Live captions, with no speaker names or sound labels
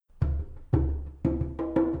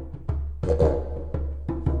Hey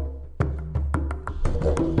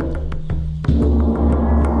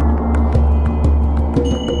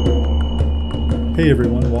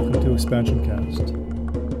everyone, welcome to Expansion Cast.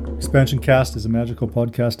 Expansion Cast is a magical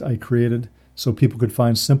podcast I created so people could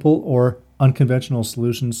find simple or unconventional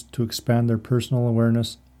solutions to expand their personal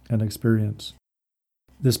awareness and experience.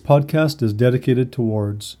 This podcast is dedicated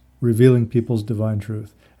towards revealing people's divine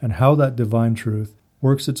truth and how that divine truth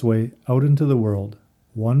works its way out into the world,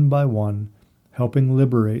 one by one, helping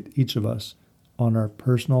liberate each of us on our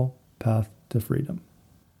personal path to freedom.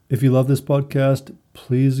 If you love this podcast,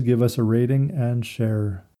 please give us a rating and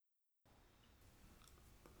share.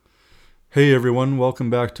 Hey everyone, welcome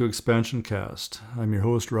back to Expansion Cast. I'm your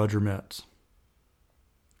host, Roger Metz.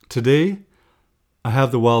 Today, I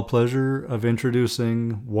have the wild pleasure of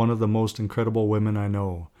introducing one of the most incredible women I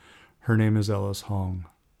know. Her name is Alice Hong.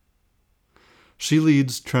 She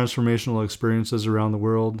leads transformational experiences around the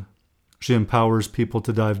world. She empowers people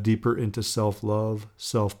to dive deeper into self-love,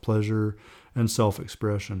 self-pleasure, and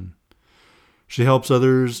self-expression. She helps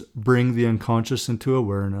others bring the unconscious into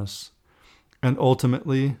awareness. And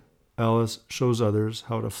ultimately, Alice shows others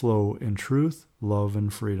how to flow in truth, love,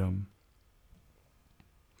 and freedom.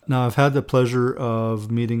 Now, I've had the pleasure of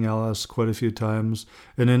meeting Alice quite a few times,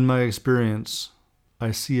 and in my experience, I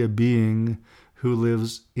see a being who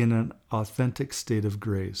lives in an authentic state of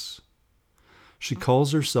grace. She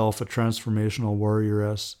calls herself a transformational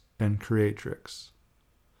warrioress and creatrix.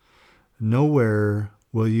 Nowhere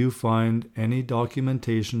will you find any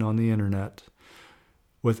documentation on the internet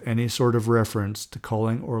with any sort of reference to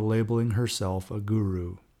calling or labeling herself a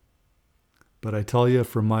guru. But I tell you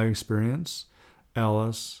from my experience,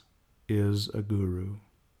 Alice is a guru.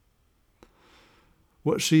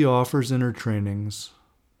 What she offers in her trainings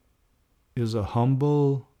is a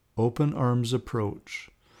humble, open arms approach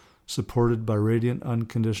supported by radiant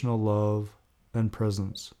unconditional love and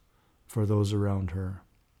presence for those around her.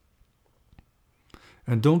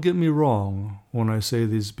 And don't get me wrong when I say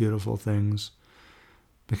these beautiful things,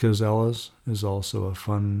 because Alice is also a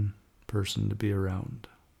fun person to be around.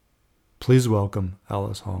 Please welcome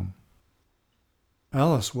Alice Hong.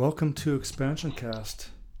 Alice, welcome to Expansion Cast.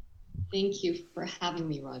 Thank you for having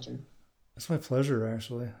me, Roger. It's my pleasure,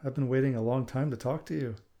 actually. I've been waiting a long time to talk to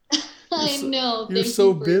you. I know. You're Thank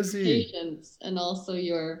so you for busy. your patience and also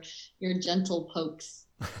your gentle pokes.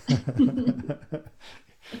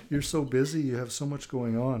 You're so busy. You have so much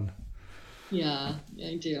going on. Yeah,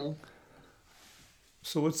 I do.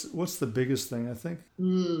 So what's the biggest thing, I think?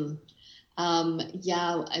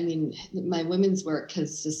 Yeah, I mean, my women's work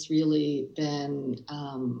has just really been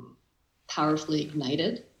powerfully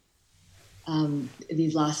ignited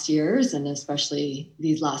these last years, and especially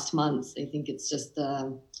these last months. I think it's just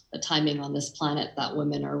the timing on this planet that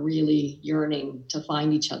women are really yearning to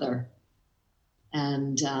find each other.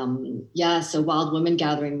 And so Wild Women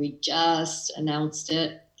Gathering, we just announced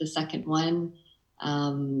it, the second one.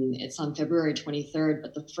 It's on February 23rd,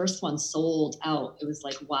 but the first one sold out. It was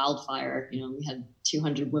like wildfire. You know, we had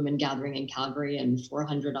 200 women gathering in Calgary and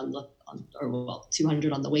 400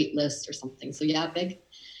 200 on the wait list or something. So yeah, big.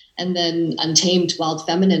 And then Untamed Wild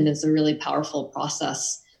Feminine is a really powerful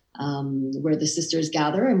process where the sisters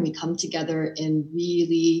gather and we come together in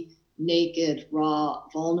really naked, raw,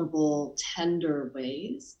 vulnerable, tender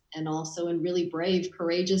ways, and also in really brave,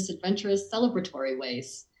 courageous, adventurous, celebratory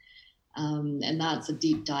ways. And that's a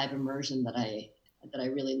deep dive immersion that I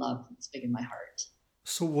really love. It's big in my heart.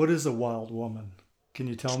 So what is a wild woman? Can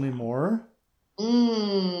you tell me more?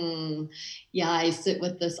 Yeah, I sit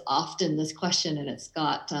with this often, this question, and it's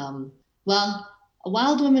got, a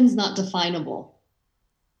wild woman's not definable.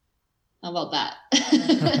 How about that?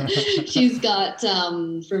 She's got,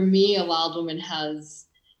 for me, a wild woman has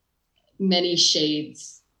many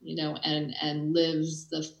shades, you know, and lives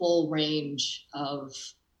the full range of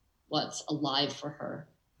what's alive for her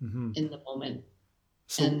in the moment.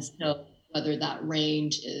 And so whether that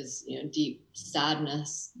range is, you know, deep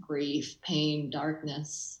sadness, grief, pain,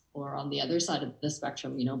 darkness, or on the other side of the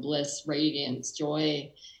spectrum, you know, bliss, radiance, joy,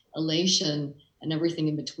 elation, and everything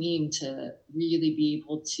in between, to really be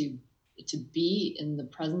able to be in the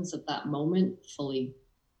presence of that moment fully.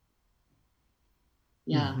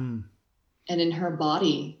 Yeah. And in her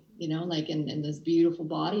body, you know, like in this beautiful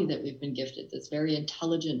body that we've been gifted, this very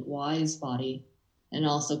intelligent, wise body, and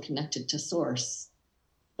also connected to source.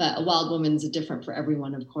 But a wild woman's different for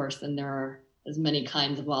everyone, of course, and there are as many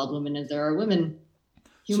kinds of wild women as there are women,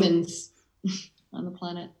 humans on the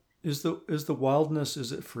planet. Is the wildness,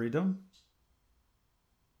 is it freedom?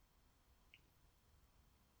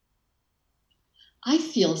 I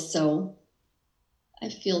feel so.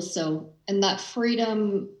 And that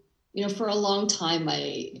freedom For a long time,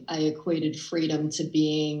 I equated freedom to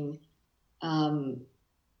being,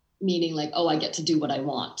 meaning like, oh, I get to do what I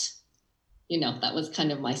want. That was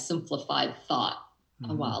kind of my simplified thought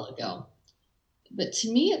a while ago. But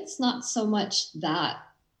to me, it's not so much that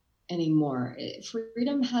anymore.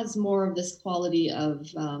 Freedom has more of this quality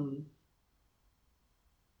of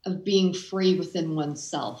being free within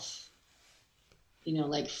oneself.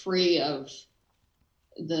 Like free of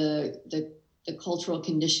the cultural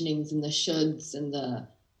conditionings and the shoulds and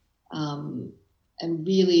and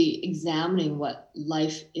really examining what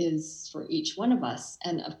life is for each one of us.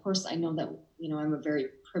 And of course, I know that, I'm a very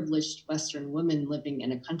privileged Western woman living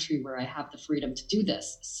in a country where I have the freedom to do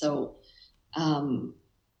this. So,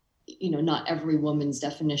 not every woman's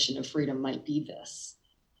definition of freedom might be this.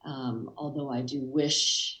 Although I do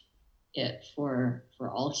wish it for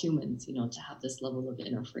all humans, to have this level of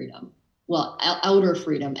inner freedom. Well, outer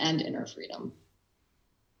freedom and inner freedom.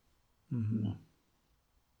 Mm-hmm.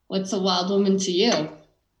 What's a wild woman to you?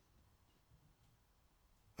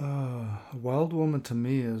 A wild woman to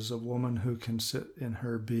me is a woman who can sit in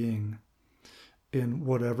her being, in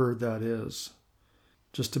whatever that is,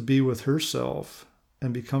 just to be with herself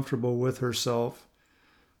and be comfortable with herself,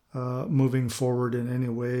 moving forward in any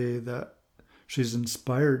way that she's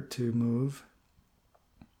inspired to move,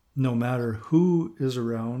 no matter who is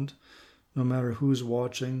around, no matter who's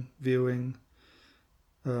watching, viewing.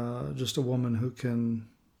 Just a woman who can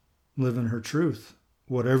live in her truth,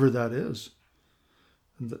 whatever that is.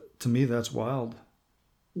 To me, that's wild.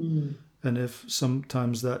 Mm. And if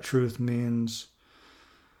sometimes that truth means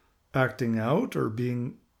acting out or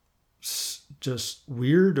being just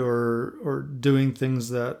weird or doing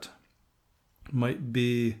things that might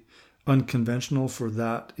be unconventional for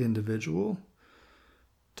that individual,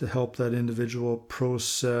 to help that individual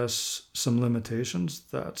process some limitations,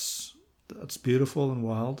 that's beautiful and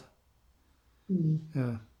wild. Mm.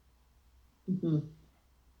 Yeah. Mm-hmm.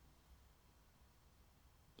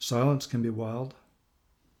 Silence can be wild.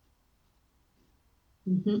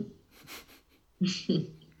 Mm-hmm.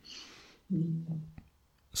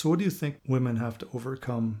 So what do you think women have to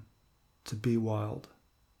overcome to be wild?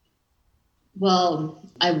 Well,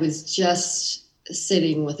 I was just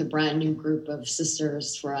sitting with a brand new group of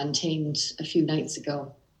sisters for Untamed a few nights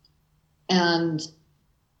ago. And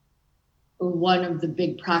one of the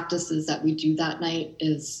big practices that we do that night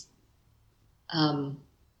is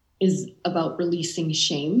about releasing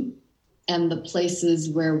shame and the places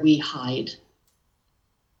where we hide.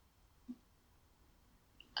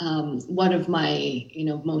 One of my,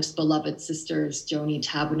 most beloved sisters, Joni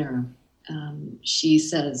Taberner, she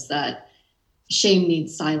says that shame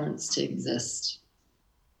needs silence to exist.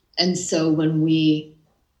 And so when we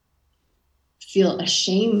feel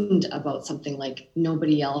ashamed about something like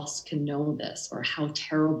nobody else can know this, or how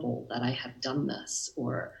terrible that I have done this,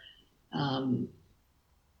 or, then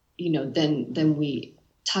we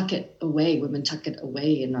tuck it away. Women tuck it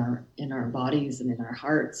away in our bodies and in our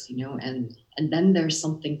hearts, and then there's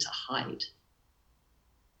something to hide.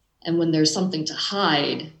 And when there's something to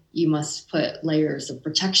hide, you must put layers of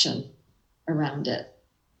protection around it.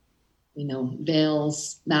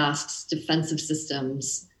 Veils, masks, defensive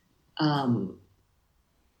systems,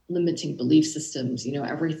 limiting belief systems,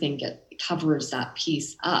 everything covers that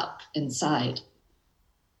piece up inside.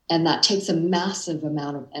 And that takes a massive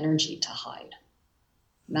amount of energy to hide.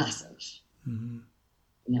 Massive. Mm-hmm.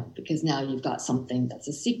 Because now you've got something that's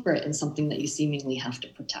a secret and something that you seemingly have to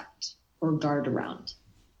protect or guard around.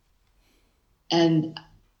 And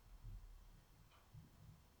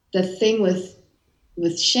the thing with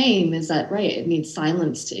shame is that, right, it needs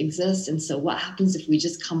silence to exist. And so what happens if we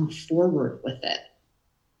just come forward with it?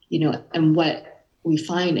 And what we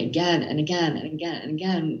find again and again and again and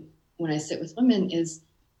again when I sit with women is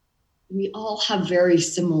we all have very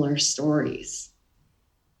similar stories.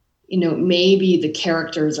 Maybe the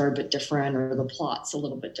characters are a bit different or the plot's a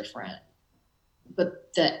little bit different,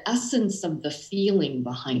 but the essence of the feeling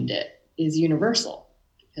behind it is universal,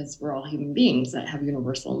 because we're all human beings that have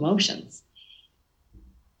universal emotions.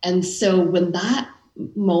 And so when that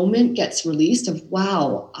moment gets released of,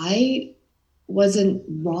 wow, I wasn't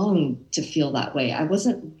wrong to feel that way. I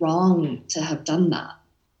wasn't wrong to have done that.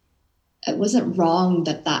 It wasn't wrong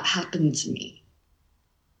that happened to me.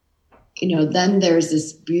 Then there's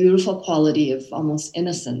this beautiful quality of almost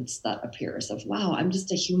innocence that appears of, wow, I'm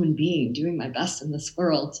just a human being doing my best in this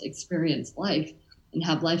world to experience life and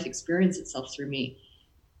have life experience itself through me.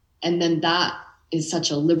 And then that is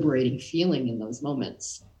such a liberating feeling in those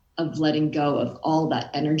moments of letting go of all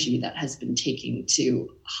that energy that has been taken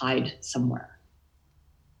to hide somewhere.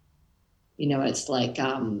 It's like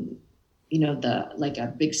like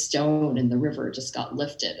a big stone in the river just got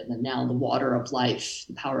lifted, and then now the water of life,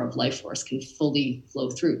 the power of life force can fully flow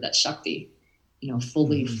through that Shakti,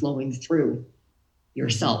 fully flowing through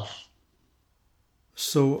yourself.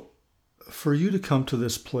 So for you to come to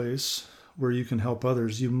this place where you can help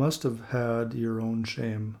others, you must have had your own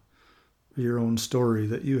shame, your own story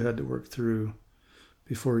that you had to work through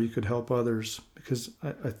before you could help others, because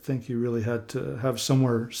I think you really had to have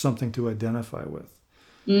something to identify with.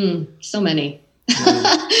 So many.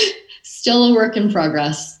 Still a work in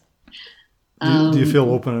progress. Do you feel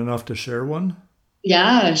open enough to share one?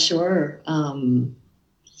 Yeah, sure. I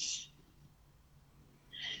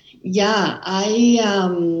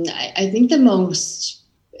think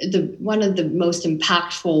one of the most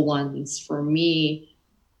impactful ones for me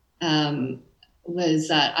was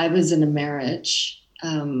that I was in a marriage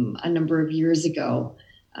a number of years ago.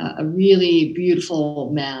 A really beautiful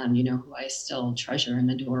man, who I still treasure and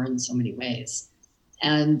adore in so many ways.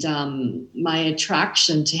 And my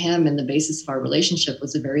attraction to him and the basis of our relationship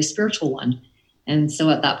was a very spiritual one. And so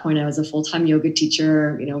at that point, I was a full-time yoga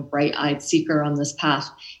teacher, bright-eyed seeker on this path.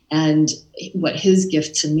 And what his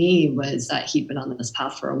gift to me was that he'd been on this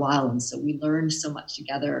path for a while. And so we learned so much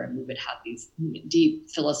together, and we would have these deep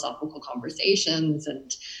philosophical conversations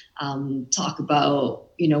and talk about,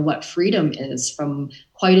 what freedom is from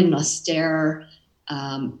quite an austere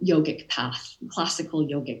yogic path, classical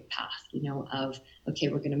yogic path, of, okay,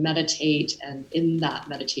 we're going to meditate. And in that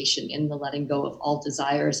meditation, in the letting go of all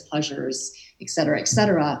desires, pleasures, et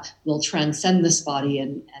cetera, we'll transcend this body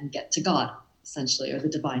and get to God, essentially, or the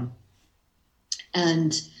divine.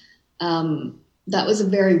 And that was a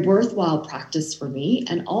very worthwhile practice for me.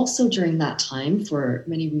 And also during that time, for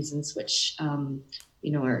many reasons, which,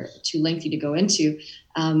 are too lengthy to go into,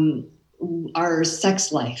 our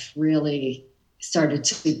sex life really started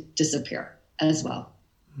to disappear as well.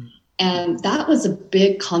 And that was a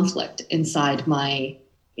big conflict inside my,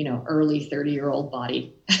 early 30-year-old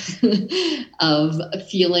body of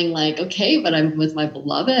feeling like, okay, but I'm with my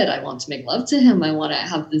beloved. I want to make love to him. I want to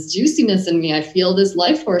have this juiciness in me. I feel this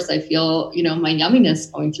life force. I feel, my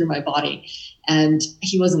yumminess going through my body. And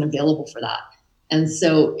he wasn't available for that. And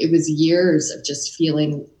so it was years of just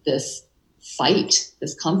feeling this fight,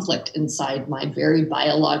 this conflict inside my very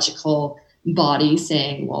biological body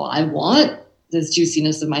saying, well, I want this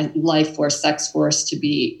juiciness of my life force, sex force to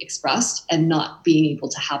be expressed, and not being able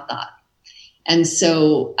to have that. And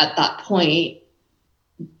so at that point,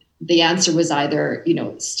 the answer was either,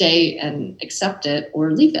 stay and accept it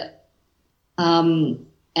or leave it.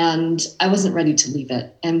 And I wasn't ready to leave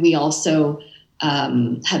it. And we also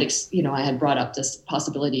I had brought up this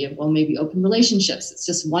possibility of, well, maybe open relationships. It's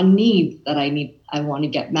just one need that I want to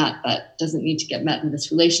get met that doesn't need to get met in this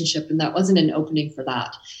relationship. And that wasn't an opening for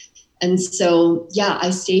that. And so, I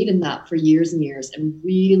stayed in that for years and years and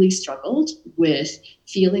really struggled with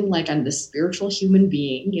feeling like I'm this spiritual human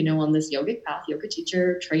being, on this yogic path, yoga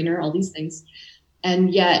teacher, trainer, all these things.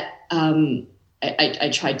 And yet I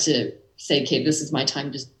tried to say, okay, this is my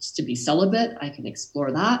time just to be celibate. I can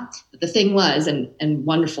explore that. But the thing was, and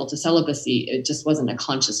wonderful to celibacy, it just wasn't a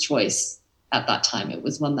conscious choice at that time. It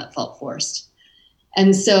was one that felt forced.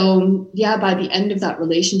 And so, by the end of that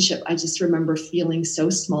relationship, I just remember feeling so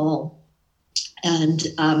small and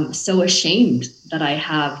so ashamed that I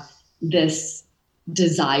have this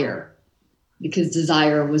desire, because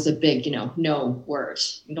desire was a big, no word.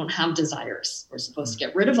 We don't have desires. We're supposed to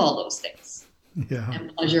get rid of all those things. Yeah.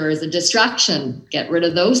 And pleasure is a distraction. Get rid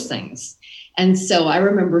of those things. And so I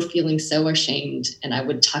remember feeling so ashamed, and I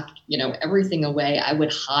would tuck, everything away. I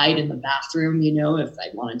would hide in the bathroom, if I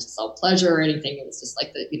wanted to self pleasure or anything. It was just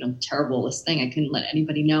like the, terriblest thing. I couldn't let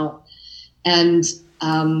anybody know. And,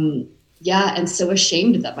 and so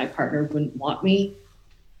ashamed that my partner wouldn't want me.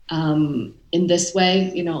 In this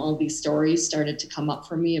way, all these stories started to come up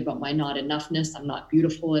for me about my not enoughness. I'm not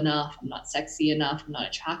beautiful enough. I'm not sexy enough. I'm not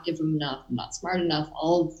attractive enough. I'm not smart enough.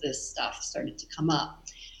 All of this stuff started to come up.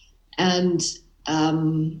 And I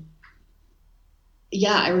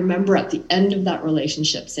remember at the end of that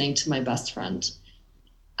relationship saying to my best friend,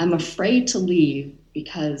 I'm afraid to leave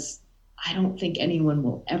because I don't think anyone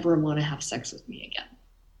will ever want to have sex with me again.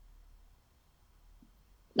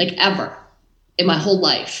 Like ever in my whole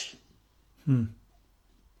life.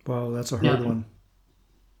 Wow, that's a hard one.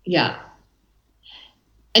 Yeah.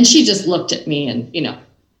 And she just looked at me and,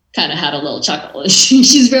 kind of had a little chuckle.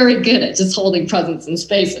 She's very good at just holding presence in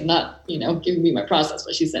space and not, giving me my process.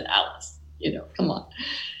 But she said, Alice, come on.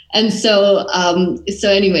 And so,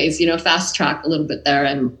 anyways, fast track a little bit there.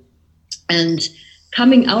 And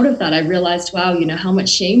coming out of that, I realized, wow, how much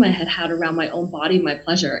shame I had around my own body, my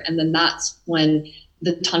pleasure. And then that's when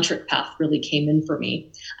the tantric path really came in for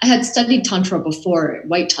me. I had studied tantra before,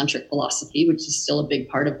 white tantric philosophy, which is still a big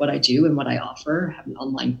part of what I do and what I offer. I have an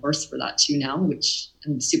online course for that too now, which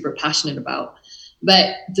I'm super passionate about.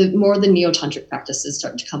 But the more the neo-tantric practices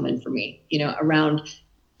start to come in for me, around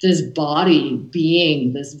this body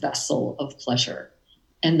being this vessel of pleasure,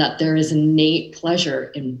 and that there is innate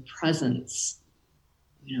pleasure in presence.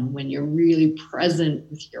 When you're really present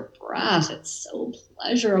with your breath, it's so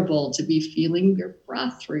pleasurable to be feeling your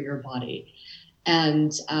breath through your body.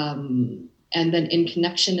 And then in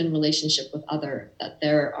connection and relationship with other, that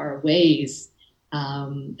there are ways,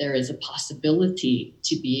 there is a possibility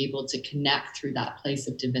to be able to connect through that place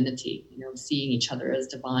of divinity, seeing each other as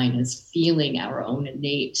divine, as feeling our own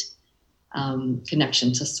innate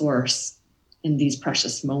connection to source in these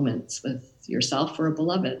precious moments with yourself or a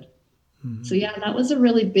beloved. Mm-hmm. So yeah, that was a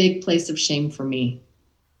really big place of shame for me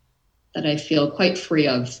that I feel quite free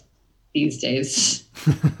of these days.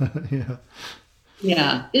 Yeah.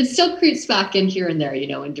 Yeah. It still creeps back in here and there,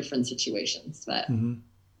 in different situations, but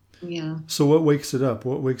yeah. So what wakes it up?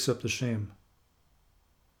 What wakes up the shame?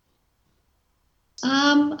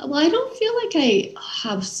 Well, I don't feel like I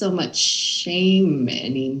have so much shame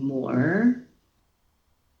anymore.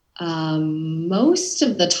 Most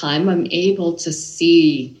of the time I'm able to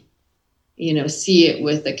see it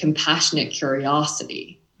with a compassionate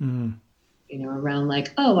curiosity, around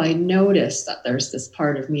like, oh, I noticed that there's this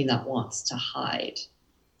part of me that wants to hide.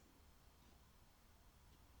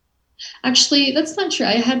 Actually, that's not true.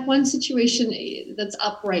 I had one situation that's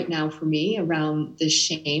up right now for me around this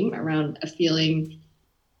shame, around a feeling,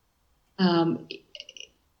 I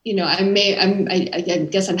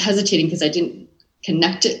guess I'm hesitating because I didn't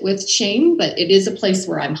connect it with shame, but it is a place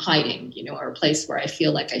where I'm hiding, or a place where I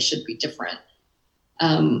feel like I should be different,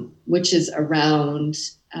 which is around,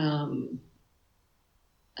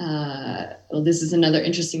 this is another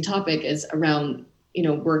interesting topic, is around,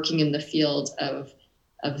 working in the field of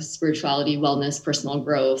spirituality, wellness, personal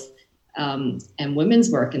growth, and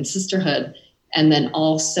women's work and sisterhood. And then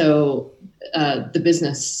also the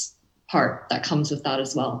business part that comes with that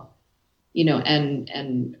as well.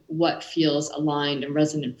 And what feels aligned and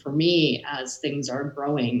resonant for me as things are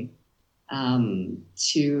growing,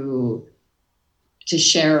 to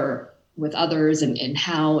share with others and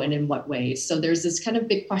how and in what ways. So there's this kind of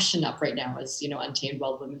big question up right now as, Untamed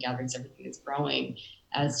Wild Women Gatherings, everything is growing,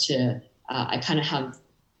 as to, I kind of have,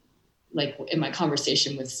 like in my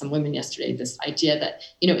conversation with some women yesterday, this idea that,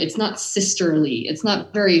 it's not sisterly, it's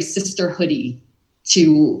not very sisterhoody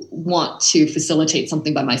to want to facilitate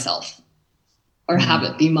something by myself or have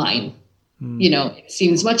it be mine. It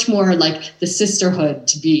seems much more like the sisterhood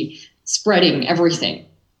to be spreading everything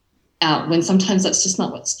out, when sometimes that's just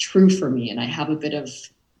not what's true for me. And I have a bit of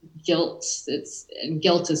guilt. And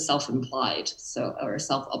guilt is self-implied, or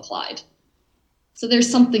self-applied. So there's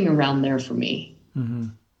something around there for me. Mm-hmm.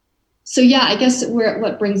 So yeah, I guess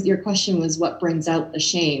your question was what brings out the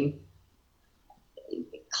shame.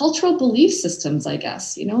 Cultural belief systems, I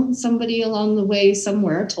guess, somebody along the way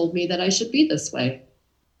somewhere told me that I should be this way.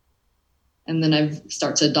 And then I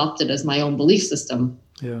start to adopt it as my own belief system.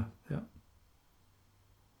 Yeah.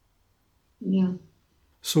 Yeah.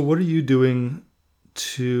 So what are you doing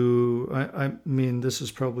to, I mean, this is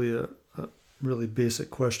probably a really basic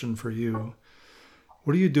question for you.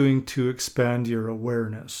 What are you doing to expand your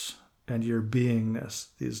awareness and your beingness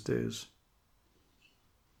these days?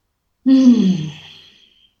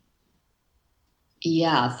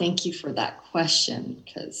 Yeah, thank you for that question,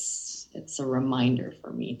 because it's a reminder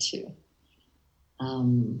for me too.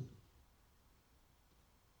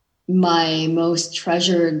 My most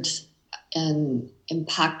treasured and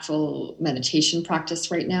impactful meditation practice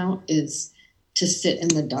right now is to sit in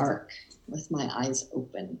the dark with my eyes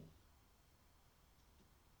open.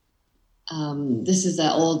 This is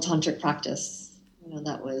an old tantric practice,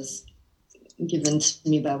 that was given to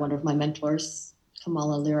me by one of my mentors,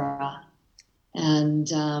 Kamala Lira. And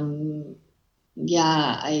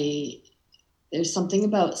there's something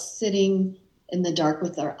about sitting in the dark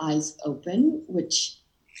with our eyes open, which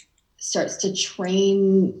starts to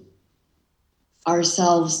train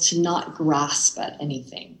ourselves to not grasp at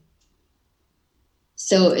anything.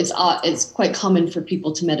 So it's quite common for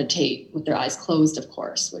people to meditate with their eyes closed, of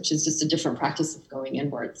course, which is just a different practice of going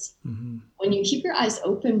inwards. Mm-hmm. When you keep your eyes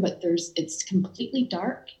open, but it's completely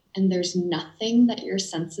dark and there's nothing that your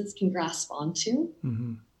senses can grasp onto,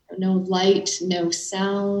 mm-hmm. No light, no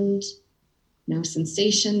sound, no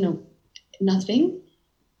sensation, nothing.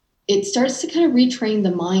 It starts to kind of retrain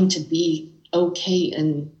the mind to be okay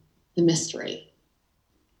in the mystery,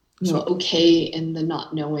 okay in the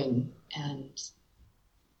not knowing. And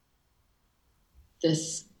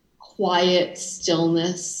this quiet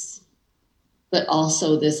stillness, but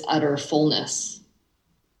also this utter fullness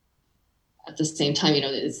at the same time. You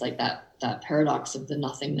know, it's like that paradox of the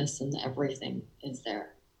nothingness and the everything is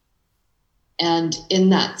there. And in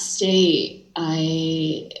that state,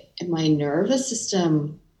 my nervous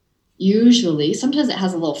system usually, sometimes it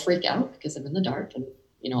has a little freak out because I'm in the dark, and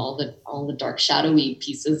you know, all the dark shadowy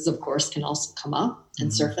pieces, of course, can also come up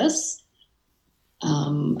and surface.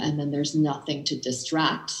 And then there's nothing to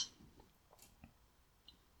distract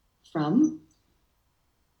from.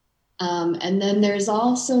 And then there's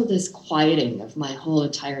also this quieting of my whole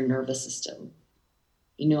entire nervous system,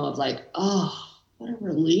 you know, of like, oh, what a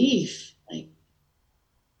relief. Like,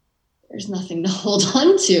 there's nothing to hold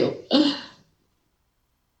on to.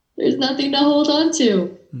 There's nothing to hold on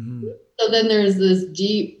to. Mm-hmm. So then there's this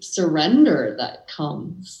deep surrender that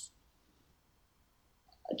comes.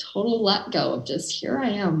 A total let go of just, here I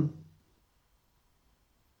am.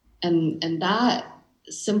 And that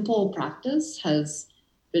simple practice has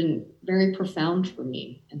been very profound for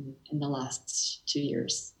me in the last 2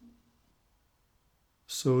 years.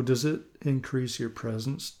 So does it increase your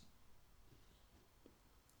presence?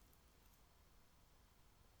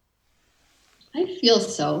 I feel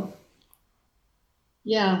so.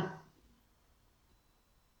 Yeah.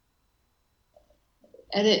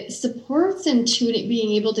 And it supports in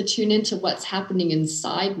being able to tune into what's happening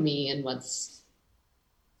inside me and what's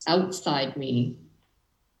outside me.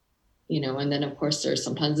 You know, and then of course there's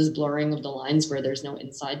sometimes this blurring of the lines where there's no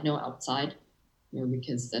inside, no outside, you know,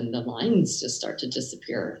 because then the lines just start to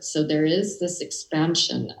disappear. So there is this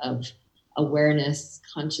expansion of awareness,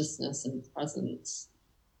 consciousness, and presence.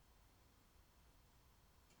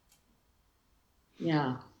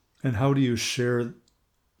 Yeah. And how do you share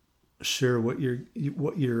what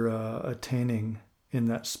you're attaining in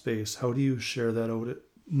that space? How do you share that out,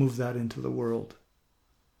 move that into the world?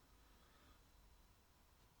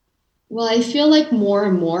 Well, I feel like more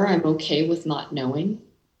and more I'm okay with not knowing.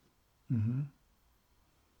 Mm-hmm.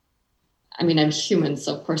 I mean, I'm human,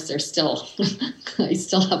 so of course there's still, I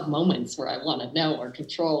still have moments where I want to know or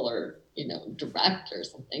control or, you know, direct or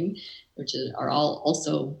something, which are all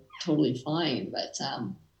also totally fine. But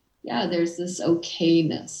yeah, there's this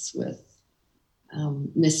okayness with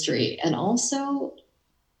mystery, and also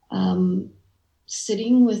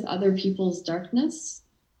sitting with other people's darkness.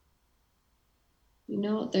 You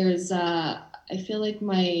know, there's, I feel like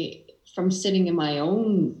from sitting in my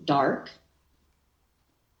own dark,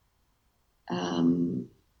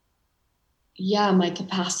 my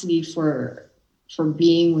capacity for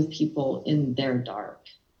being with people in their dark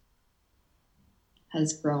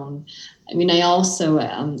has grown. I mean, I also,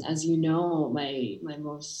 as you know, my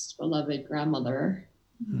most beloved grandmother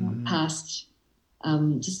passed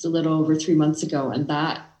just a little over 3 months ago, and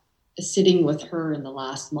that sitting with her in the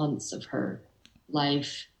last months of her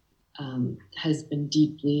life has been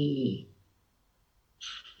deeply,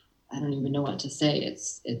 I don't even know what to say.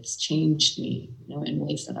 It's changed me, you know, in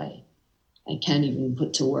ways that I can't even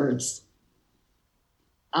put to words.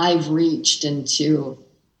 I've reached into,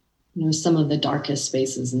 you know, some of the darkest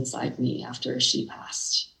spaces inside me after she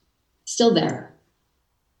passed. Still there.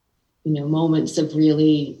 You know, moments of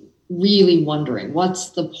really, really wondering,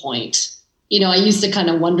 what's the point? You know, I used to kind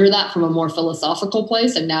of wonder that from a more philosophical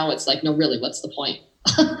place, and now it's like, no, really, what's the point?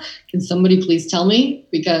 Can somebody please tell me?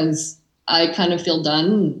 Because I kind of feel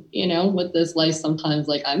done, you know, with this life sometimes.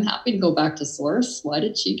 Like, I'm happy to go back to source. Why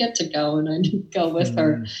did she get to go and I didn't go with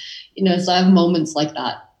her? You know, so I have moments like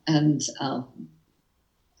that. And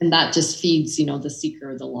that just feeds, you know, the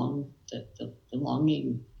seeker, the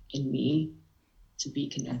longing in me to be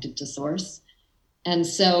connected to source. And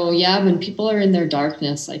so, yeah, when people are in their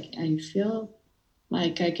darkness, like, I feel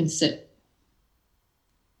like I can sit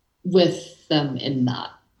with them in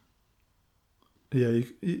that. Yeah,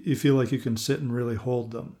 you feel like you can sit and really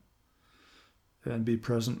hold them and be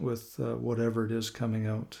present with whatever it is coming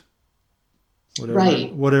out.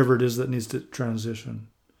 Whatever it is that needs to transition.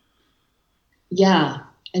 Yeah,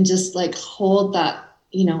 and just like hold that,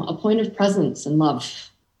 you know, a point of presence and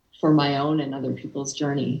love for my own and other people's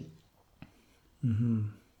journey. Mm-hmm.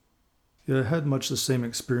 Yeah, I had much the same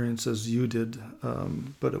experience as you did,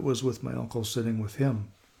 but it was with my uncle, sitting with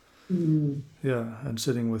him. Mm. Yeah, and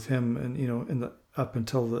sitting with him, and you know, up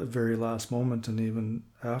until the very last moment, and even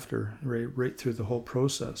after, right through the whole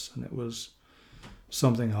process, and it was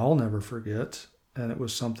something I'll never forget, and it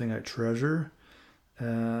was something I treasure,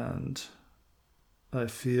 and I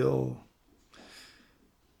feel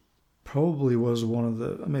probably was one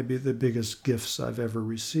of maybe the biggest gifts I've ever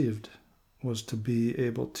received, was to be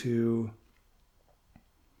able to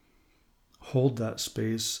hold that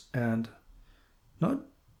space and not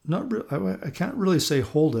I can't really say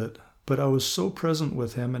hold it, but I was so present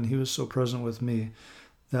with him and he was so present with me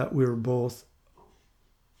that we were both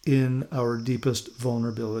in our deepest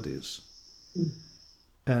vulnerabilities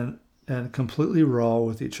and completely raw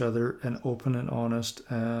with each other and open and honest,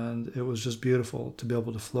 and it was just beautiful to be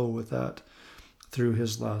able to flow with that through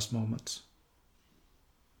his last moments.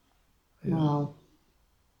 Yeah. Wow.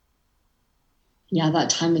 Yeah, that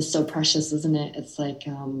time is so precious, isn't it? It's like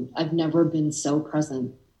I've never been so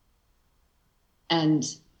present. And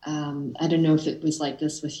I don't know if it was like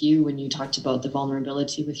this with you when you talked about the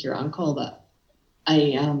vulnerability with your uncle, but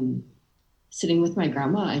sitting with my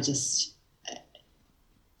grandma, it's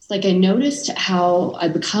like I noticed how I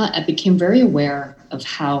became very aware of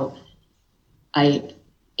how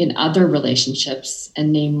in other relationships,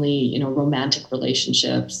 and namely, romantic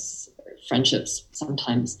relationships, friendships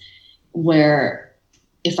sometimes, where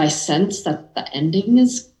if I sense that the ending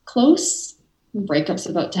is close, breakup's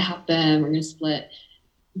about to happen, we're going to split,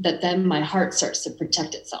 that then my heart starts to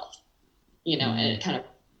protect itself, and it kind of,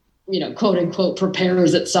 quote unquote,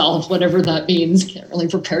 prepares itself, whatever that means. Can't really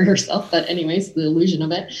prepare yourself, but anyways, the illusion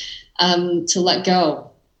of it, to let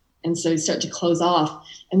go. And so you start to close off.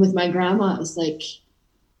 And with my grandma, it was like,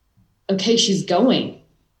 okay, she's going.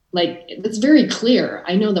 Like, it's very clear.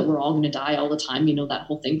 I know that we're all going to die all the time, that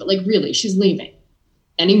whole thing, but like, really, she's leaving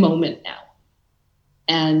any moment now.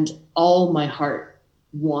 And all my heart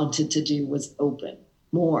wanted to do was open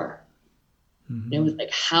more. Mm-hmm. It was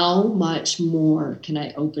like, how much more can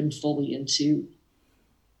I open fully into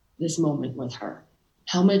this moment with her?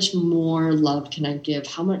 How much more love can I give?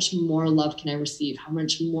 How much more love can I receive? How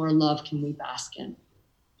much more love can we bask in?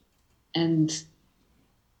 And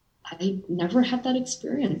I never had that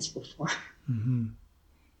experience before. Mm-hmm.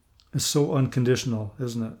 It's so unconditional,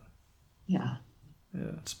 isn't it? Yeah.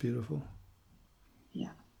 Yeah, it's beautiful.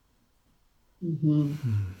 Yeah. Mm-hmm.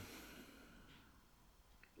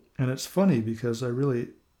 And it's funny because I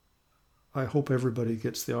hope everybody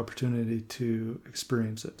gets the opportunity to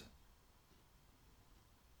experience it.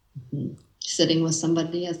 Mm-hmm. Sitting with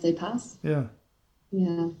somebody as they pass? Yeah.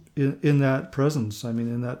 Yeah. In that presence,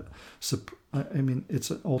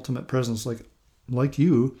 it's an ultimate presence. Like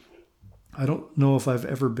you, I don't know if I've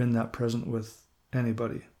ever been that present with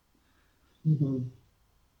anybody.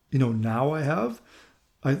 Mm-hmm. Now I have.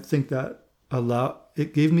 I think that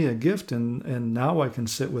it gave me a gift, and now I can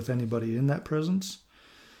sit with anybody in that presence.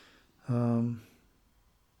 Letting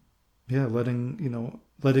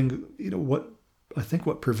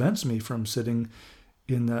what prevents me from sitting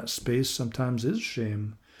in that space sometimes is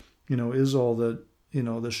shame, is all the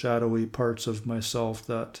shadowy parts of myself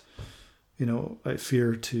that, I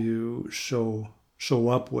fear to show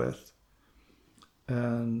up with.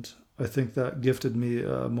 And I think that gifted me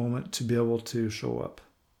a moment to be able to show up.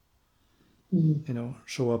 Mm-hmm.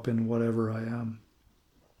 Show up in whatever I am.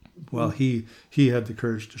 Mm-hmm. Well, he had the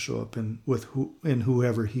courage to show up in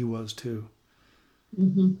whoever he was too.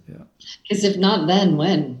 Mm-hmm. Yeah. Because if not then,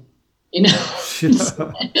 when? Yeah. There's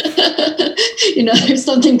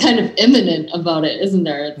something kind of imminent about it, isn't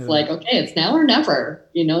there? It's like, okay, it's now or never,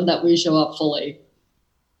 that we show up fully.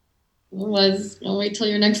 Otherwise, don't wait till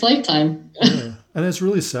your next lifetime. Yeah. And it's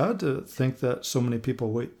really sad to think that so many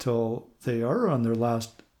people wait till they are on their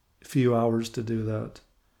last few hours to do that.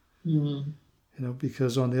 Mm-hmm.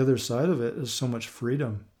 Because on the other side of it is so much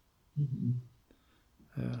freedom. Mm-hmm.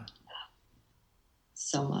 Yeah.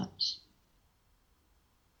 So much.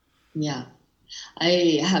 Yeah.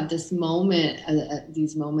 I have this moment,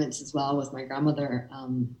 these moments as well with my grandmother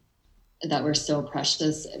that were so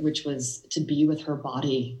precious, which was to be with her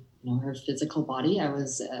body, her physical body. I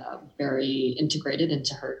was very integrated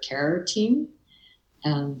into her care team.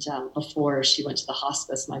 And before she went to the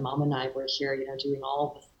hospice, my mom and I were here, doing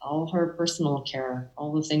all her personal care,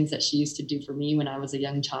 all the things that she used to do for me when I was a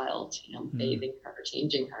young child, bathing her,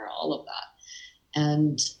 changing her, all of that.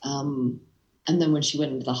 And then when she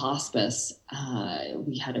went into the hospice,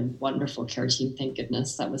 we had a wonderful care team, thank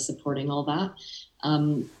goodness, that was supporting all that.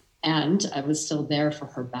 And I was still there for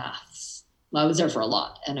her baths. Well, I was there for a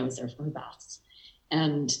lot, and I was there for her baths.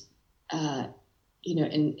 And,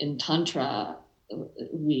 in Tantra,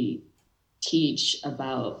 we teach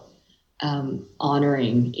about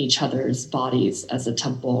honoring each other's bodies as a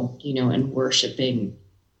temple, and worshiping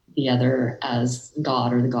the other as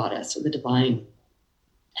God or the goddess or the divine.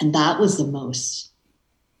 And that was the most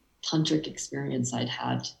tantric experience I'd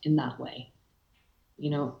had in that way,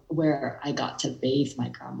 where I got to bathe my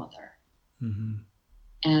grandmother. Mm-hmm.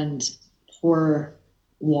 And pour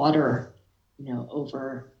water,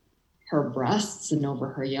 over her breasts and over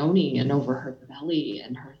her yoni and over her belly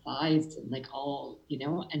and her thighs and all,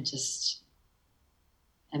 and just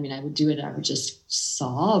I mean, I would do it. I would just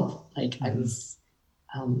sob. Like I was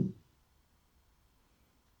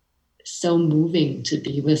so moving to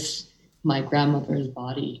be with my grandmother's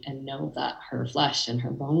body and know that her flesh and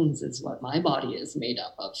her bones is what my body is made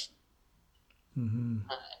up of.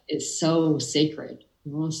 It's so sacred,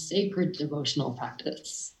 the most sacred devotional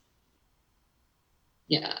practice.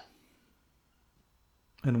 Yeah.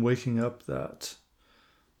 And waking up that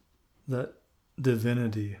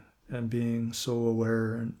divinity and being so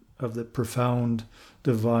aware of the profound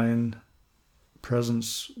divine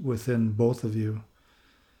presence within both of you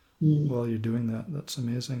while you're doing that. That's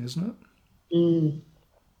amazing, isn't it?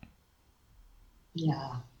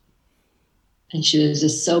 Yeah. And she was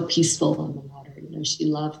just so peaceful in the water. You know, she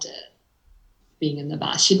loved it, being in the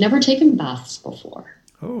bath. She'd never taken baths before.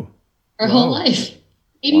 Oh. Her whole life.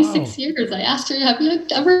 86 years. I asked her, have you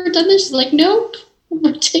ever done this? She's like, nope,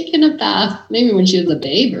 I've taken a bath. Maybe when she was a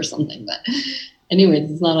babe or something. But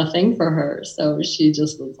anyways, it's not a thing for her. So she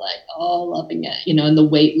just was like, oh, loving it. You know, and the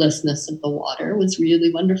weightlessness of the water was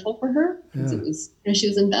really wonderful for her. Because it was, you know, she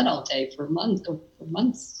was in bed all day for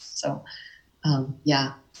months. So,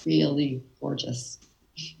 yeah, really gorgeous.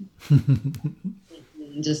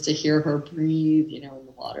 Just to hear her breathe, you know, in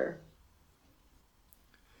the water.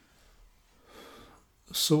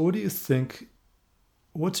 So what do you think,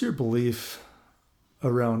 what's your belief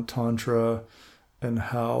around Tantra and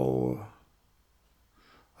how,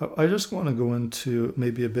 I just want to go into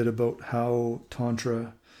maybe a bit about how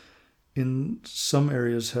Tantra in some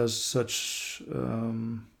areas has such,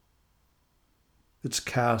 it's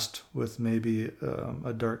cast with maybe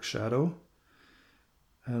a dark shadow.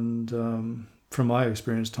 And from my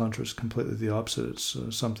experience, Tantra is completely the opposite. It's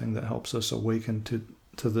something that helps us awaken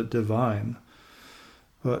to the divine.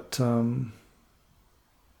 But can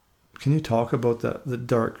you talk about the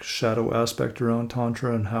dark shadow aspect around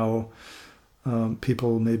Tantra and how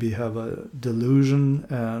people maybe have a delusion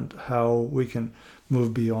and how we can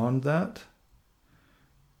move beyond that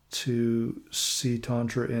to see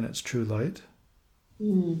Tantra in its true light?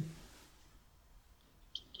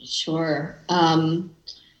 Sure.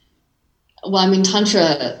 Well, I mean,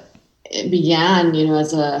 Tantra, it began, you know,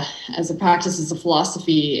 as a practice, as a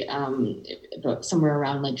philosophy, about somewhere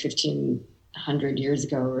around like 1,500 years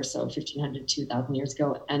ago or so, 1,500, 2,000 years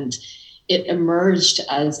ago. And it emerged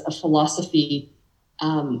as a philosophy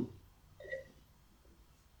out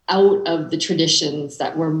of the traditions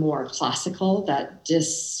that were more classical, that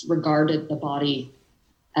disregarded the body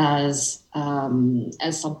as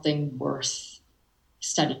something worth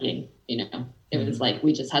studying, you know. It was like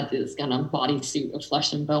we just had this kind of bodysuit of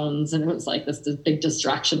flesh and bones, and it was like this big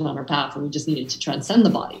distraction on our path, and we just needed to transcend the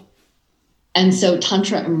body. And so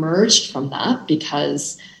Tantra emerged from that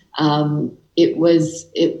because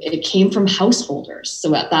it came from householders.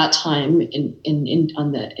 So at that time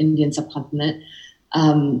on the Indian subcontinent,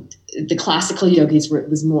 the classical yogis it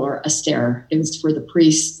was more austere. It was for the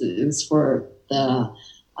priests. It was for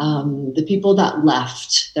the people that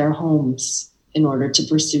left their homes in order to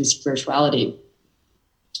pursue spirituality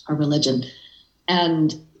or religion.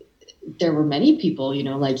 And there were many people, you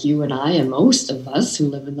know, like you and I and most of us who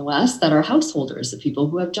live in the West that are householders, the people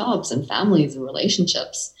who have jobs and families and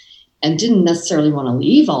relationships and didn't necessarily want to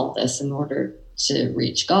leave all this in order to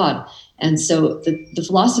reach God. And so the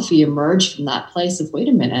philosophy emerged from that place of, wait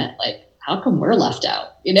a minute, like, how come we're left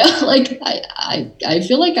out? You know, like I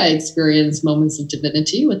feel like I experienced moments of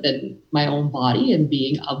divinity within my own body and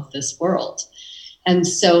being of this world. And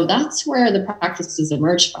so that's where the practices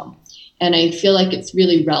emerge from. And I feel like it's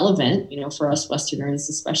really relevant, you know, for us Westerners,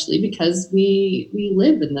 especially because we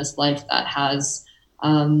live in this life that has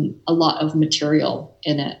a lot of material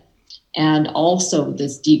in it, and also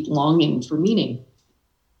this deep longing for meaning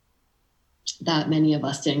that many of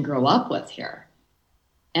us didn't grow up with here.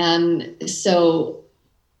 And so,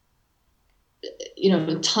 you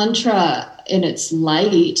know, Tantra in its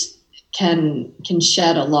light can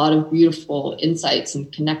shed a lot of beautiful insights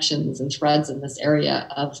and connections and threads in this area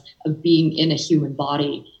of being in a human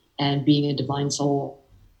body and being a divine soul,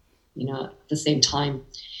 you know, at the same time.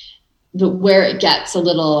 But where it gets a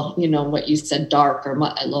little, you know, what you said, dark or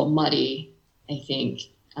a little muddy, I think,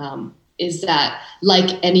 is that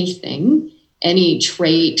like anything, any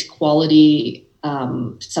trait, quality,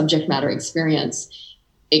 subject matter experience,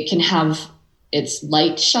 it can have its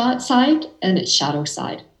light side and its shadow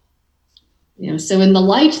side. You know, so in the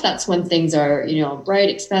light, that's when things are, you know, bright,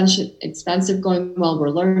 expansive, going well. We're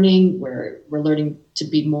learning to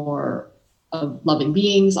be more of loving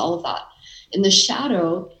beings, all of that. In the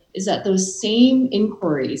shadow is that those same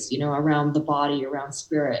inquiries, you know, around the body, around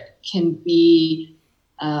spirit, can be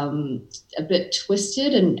a bit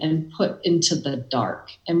twisted and put into the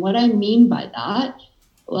dark. And what I mean by that,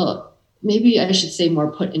 well, maybe I should say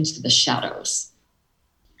more put into the shadows.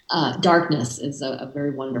 Darkness is a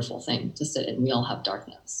very wonderful thing to sit in. We all have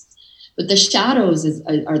darkness. But the shadows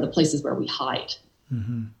are the places where we hide,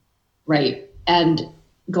 right? And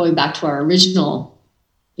going back to our original,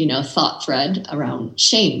 thought thread around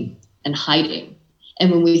shame and hiding.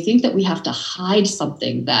 And when we think that we have to hide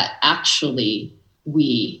something that actually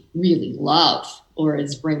we really love or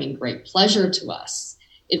is bringing great pleasure to us,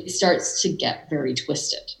 it starts to get very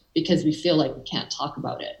twisted because we feel like we can't talk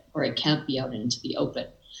about it or it can't be out into the open.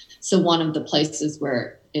 So one of the places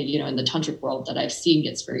where, in the tantric world that I've seen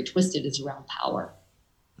gets very twisted is around power.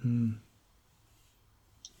 In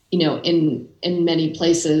many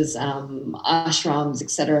places, ashrams,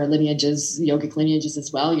 etc., lineages, yogic lineages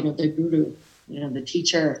as well, the guru, the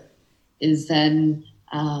teacher is then,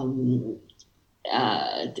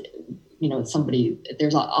 somebody,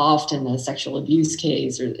 there's often a sexual abuse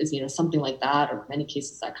case or, something like that, or many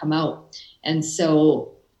cases that come out. And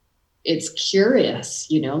so it's curious,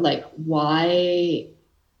 like, why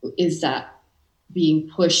is that being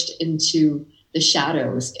pushed into the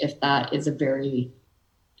shadows if that is a very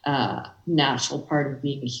natural part of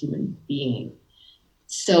being a human being?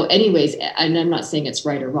 So anyways, and I'm not saying it's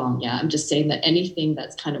right or wrong. Yeah, I'm just saying that anything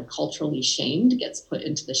that's kind of culturally shamed gets put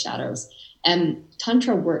into the shadows. And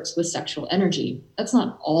Tantra works with sexual energy. That's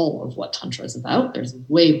not all of what Tantra is about. There's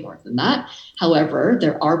way more than that. However,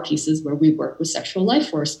 there are pieces where we work with sexual life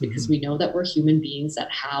force because we know that we're human beings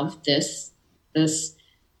that have this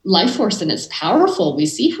life force, and it's powerful. We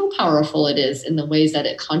see how powerful it is in the ways that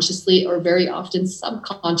it consciously or very often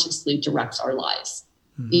subconsciously directs our lives,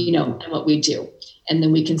 and what we do. And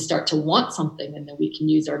then we can start to want something, and then we can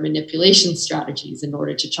use our manipulation strategies in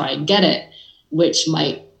order to try and get it, which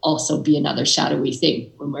might also be another shadowy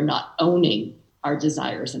thing when we're not owning our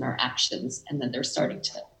desires and our actions, and then they're starting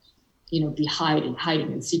to, be hiding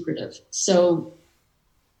and secretive. So,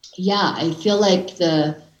 yeah, I feel like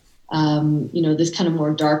the, this kind of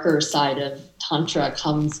more darker side of Tantra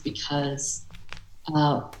comes because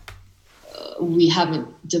we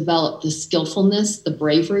haven't developed the skillfulness, the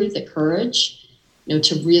bravery, the courage,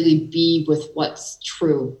 to really be with what's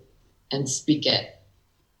true and speak it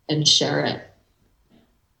and share it,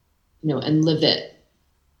 and live it.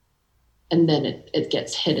 And then it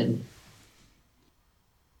gets hidden.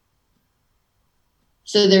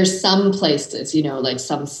 So there's some places, like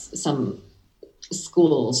some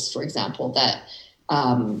schools, for example, that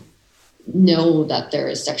know that there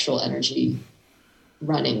is sexual energy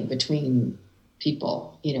running between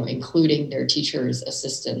people, including their teachers,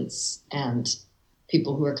 assistants, and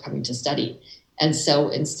people who are coming to study. And so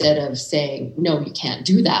instead of saying, no, you can't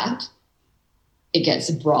do that, it gets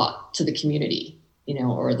brought to the community,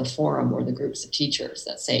 or the forum or the groups of teachers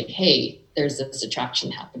that say, hey, there's this attraction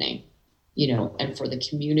happening, and for the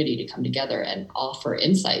community to come together and offer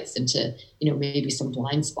insights into, maybe some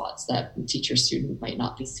blind spots that teacher student might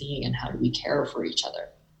not be seeing, and how do we care for each other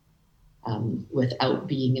without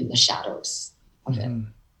being in the shadows of it.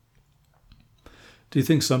 Do you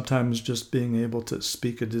think sometimes just being able to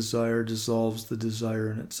speak a desire dissolves the desire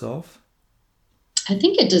in itself? I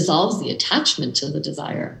think it dissolves the attachment to the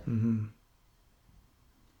desire.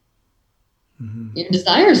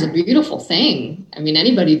 Desire is a beautiful thing. I mean,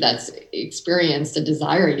 anybody that's experienced a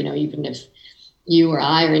desire, even if you or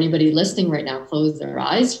I or anybody listening right now closed their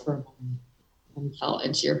eyes for a moment and felt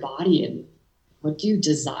into your body, and what do you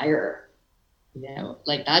desire?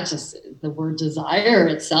 Like that, just the word desire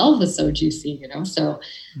itself is so juicy, So,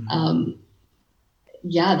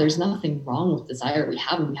 yeah, there's nothing wrong with desire. We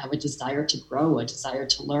have a desire to grow, a desire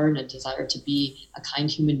to learn, a desire to be a kind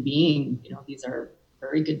human being. These are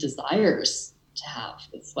very good desires to have.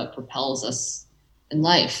 It's what propels us in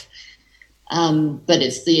life. But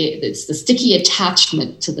it's the sticky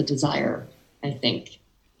attachment to the desire, I think,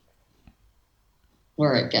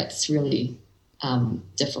 where it gets really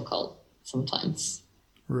difficult sometimes.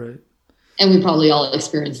 Right. And we probably all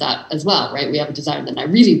experience that as well, right? We have a desire, then I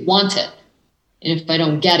really want it. And if I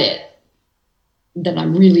don't get it, then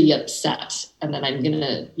I'm really upset. And then I'm going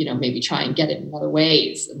to, maybe try and get it in other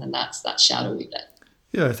ways. And then that's that shadowy bit.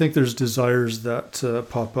 Yeah, I think there's desires that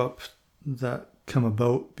pop up that come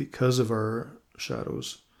about because of our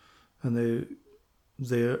shadows. And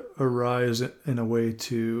they arise in a way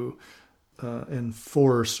to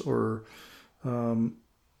enforce or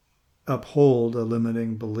uphold a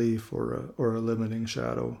limiting belief or a limiting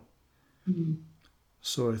shadow.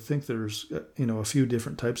 So I think there's, a few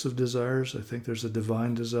different types of desires. I think there's a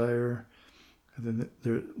divine desire,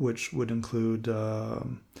 which would include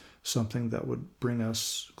something that would bring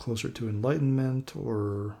us closer to enlightenment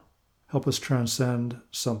or help us transcend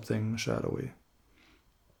something shadowy.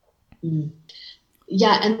 Mm.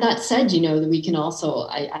 Yeah, and that said, you know, that we can also,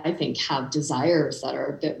 I think, have desires that are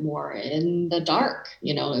a bit more in the dark,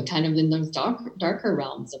 you know, kind of in those darker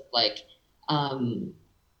realms of like, I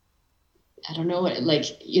don't know, like,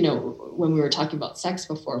 you know, when we were talking about sex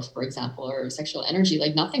before, for example, or sexual energy,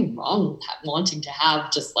 like nothing wrong with wanting to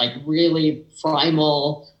have just like really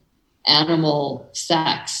primal animal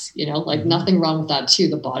sex, you know, like nothing wrong with that too.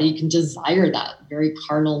 The body can desire that, very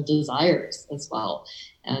carnal desires as well.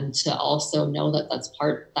 And to also know that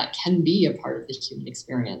that can be a part of the human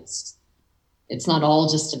experience. It's not all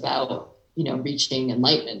just about, you know, reaching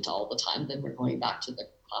enlightenment all the time. Then we're going back to the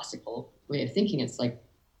classical way of thinking. It's like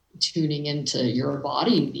tuning into your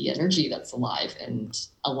body, the energy that's alive, and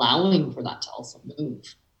allowing for that to also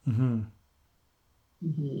move. Mm-hmm.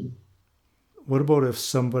 Mm-hmm. What about if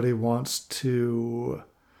somebody wants to,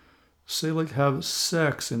 say, like have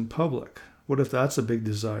sex in public? What if that's a big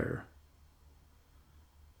desire?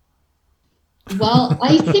 Well,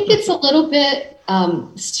 I think it's a little bit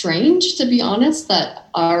strange, to be honest, that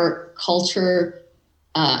our culture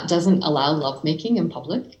doesn't allow lovemaking in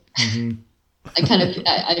public. Mm-hmm.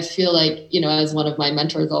 I feel like, you know, as one of my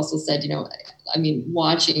mentors also said, you know, I mean,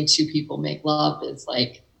 watching two people make love is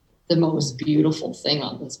like the most beautiful thing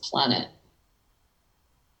on this planet.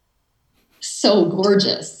 So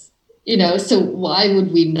gorgeous, you know, so why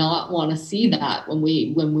would we not want to see that when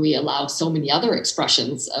we allow so many other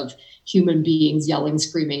expressions of human beings yelling,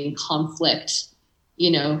 screaming, conflict, you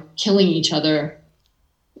know, killing each other?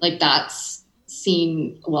 Like that's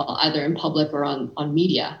seen, well, either in public or on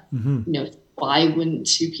media. Mm-hmm. You know, why wouldn't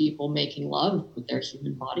two people making love with their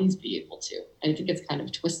human bodies be able to? I think it's kind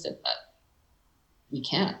of twisted that we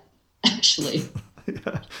can't actually.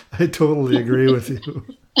 Yeah, I totally agree with you.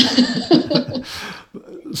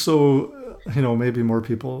 So, you know, maybe more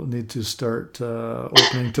people need to start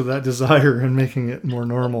opening to that desire and making it more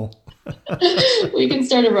normal. We can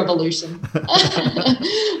start a revolution.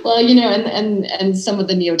 Well, you know, and some of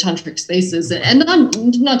the neo-tantric spaces, and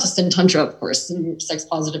not just in tantra, of course, sex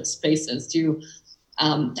positive spaces do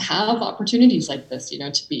have opportunities like this, you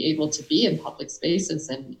know, to be able to be in public spaces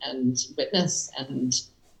and witness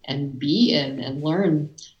and be in and learn.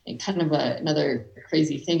 And kind of another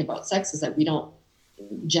crazy thing about sex is that we don't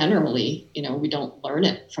generally, you know, we don't learn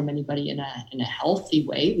it from anybody in a healthy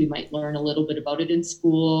way. We might learn a little bit about it in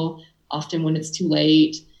school, often when it's too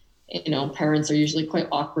late. You know, parents are usually quite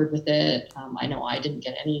awkward with it. I know I didn't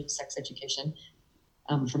get any sex education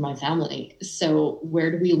from my family. So where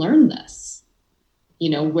do we learn this? You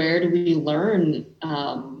know, where do we learn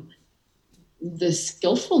the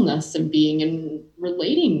skillfulness in being and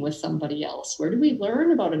relating with somebody else? Where do we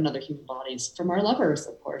learn about another human bodies? From our lovers,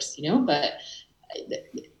 of course, you know, but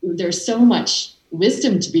there's so much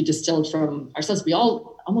wisdom to be distilled from ourselves.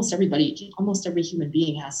 Almost every human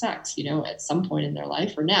being has sex, you know, at some point in their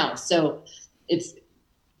life or now. So it's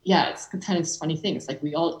kind of this funny thing. It's like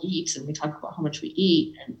we all eat and we talk about how much we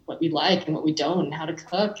eat and what we like and what we don't and how to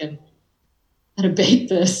cook and how to bake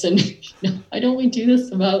this. And you know, why don't we do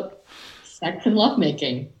this about sex and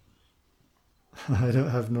lovemaking? I don't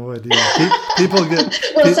have no idea. People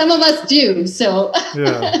get well, some of us do. So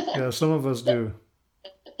yeah, some of us do.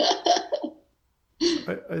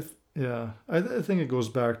 I think it goes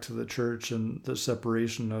back to the church and the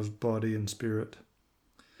separation of body and spirit,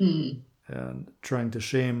 and trying to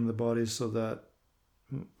shame the body so that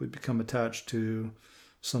we become attached to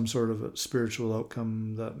some sort of a spiritual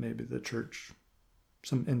outcome that maybe the church,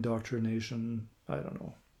 some indoctrination. I don't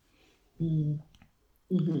know.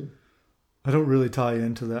 Mm-hmm. I don't really tie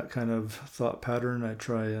into that kind of thought pattern. I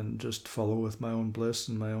try and just follow with my own bliss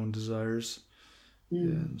and my own desires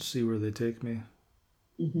and see where they take me.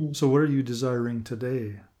 Mm-hmm. So what are you desiring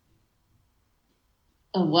today?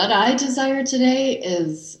 What I desire today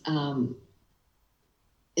is I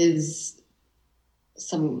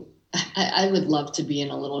would love to be in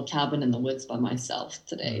a little cabin in the woods by myself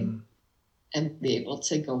today and be able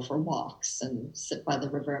to go for walks and sit by the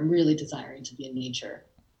river. I'm really desiring to be in nature.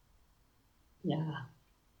 Yeah.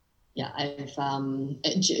 I've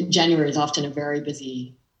January is often a very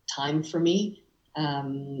busy time for me.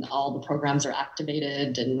 All the programs are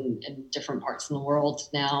activated in different parts in the world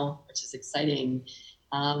now, which is exciting.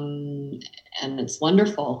 And it's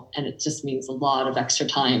wonderful. And it just means a lot of extra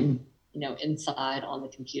time, you know, inside on the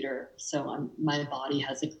computer. So my body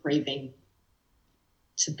has a craving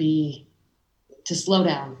to slow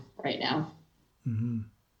down right now. Mm-hmm.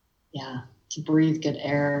 Yeah. To breathe good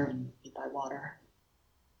air and be by water.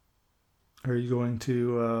 Are you going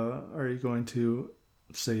to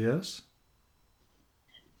say yes?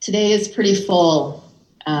 Today is pretty full,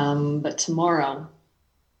 but tomorrow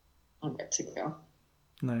I'll get to go.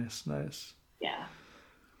 Nice, nice. Yeah.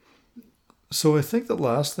 So I think the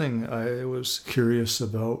last thing I was curious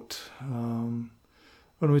about, when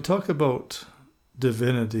we talk about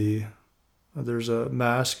divinity, there's a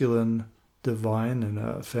masculine divine and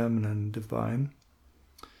a feminine divine.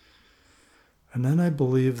 And then I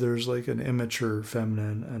believe there's like an immature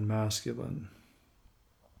feminine and masculine.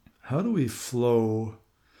 How do we flow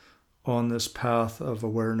on this path of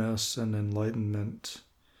awareness and enlightenment?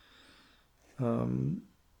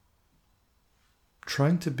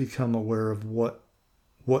 Trying to become aware of what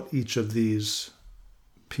each of these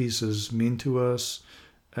pieces mean to us,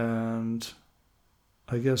 and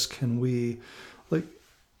I guess can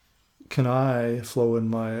I flow in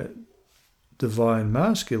my divine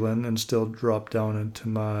masculine and still drop down into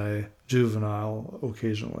my juvenile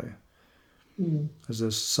occasionally? Is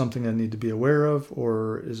this something I need to be aware of,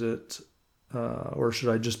 or is it, or should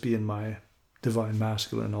I just be in my divine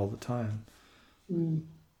masculine all the time?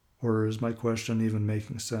 Or is my question even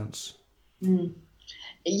making sense?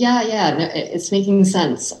 Yeah, no, it's making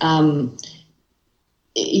sense.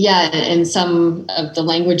 Yeah, and some of the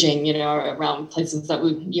languaging, around places that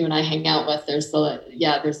you and I hang out with, there's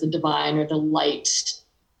the divine or the light,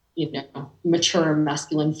 mature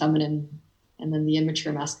masculine, feminine, and then the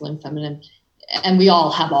immature masculine, feminine. And we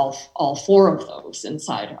all have all four of those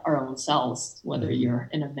inside our own selves, whether you're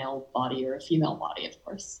in a male body or a female body, of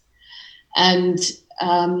course. And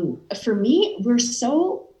for me, we're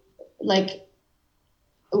so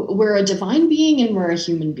we're a divine being and we're a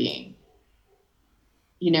human being,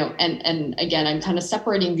 and again, I'm kind of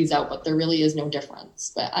separating these out, but there really is no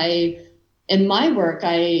difference. But in my work,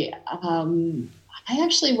 I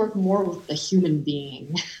actually work more with the human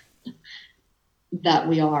being that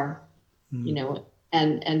we are, and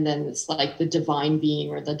then it's like the divine being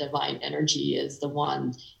or the divine energy is the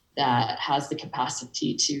one that has the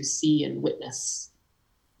capacity to see and witness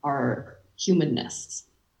our humanness.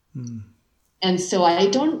 And so I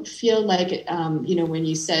don't feel like, when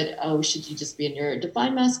you said, oh, should you just be in your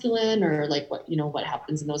divine masculine, or like what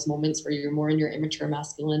happens in those moments where you're more in your immature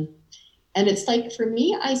masculine? And it's like, for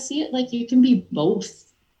me, I see it like you can be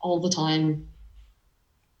both all the time,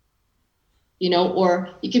 or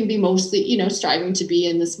you can be mostly, striving to be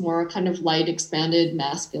in this more kind of light, expanded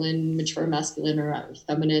masculine, mature masculine, or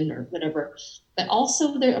feminine or whatever. But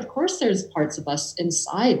also there's parts of us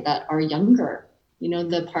inside that are younger,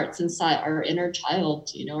 the parts inside our inner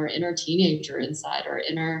child, our inner teenager inside, our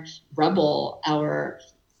inner rebel, our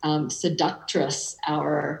seductress,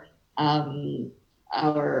 our the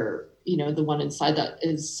one inside that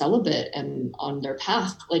is celibate and on their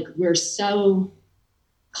path. Like, we're so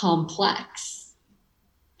complex.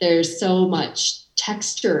 There's so much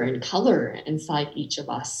texture and color inside each of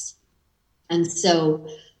us. And so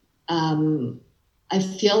I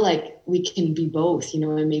feel like we can be both,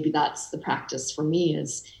 and maybe that's the practice for me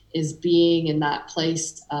is being in that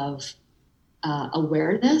place of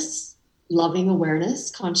awareness, loving awareness,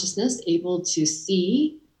 consciousness, able to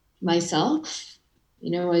see myself,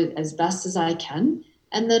 as best as I can.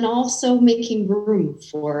 And then also making room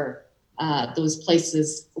for those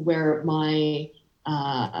places where my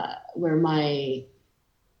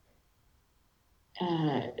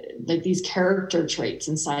these character traits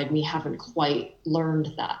inside me haven't quite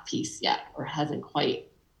learned that piece yet, or hasn't quite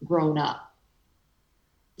grown up.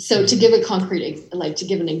 So to give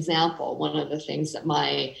an example, one of the things that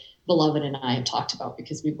my beloved and I have talked about,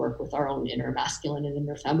 because we work with our own inner masculine and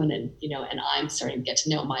inner feminine, and I'm starting to get to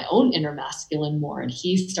know my own inner masculine more, and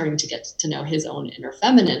he's starting to get to know his own inner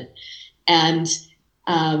feminine. And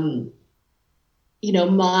my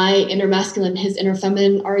inner masculine, his inner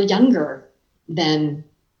feminine are younger than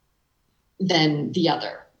the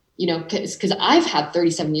other, because I've had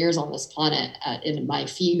 37 years on this planet in my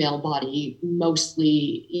female body,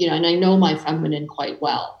 mostly, and I know my feminine quite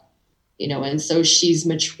well, and so she's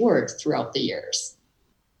matured throughout the years,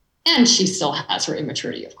 and she still has her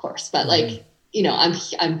immaturity, of course, but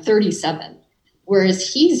I'm 37,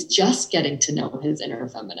 whereas he's just getting to know his inner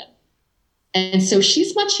feminine. And so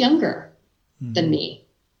she's much younger than me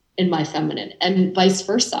in my feminine, and vice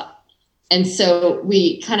versa. And so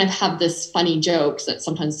we kind of have this funny joke that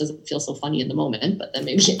sometimes doesn't feel so funny in the moment, but then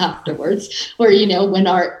maybe afterwards, where, when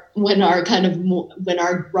our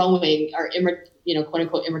growing, our quote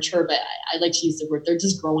unquote immature, but I like to use the word, they're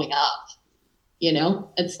just growing up,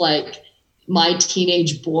 it's like my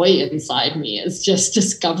teenage boy inside me is just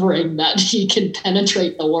discovering that he can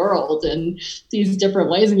penetrate the world in these different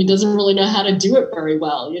ways, and he doesn't really know how to do it very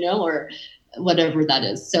well, or whatever that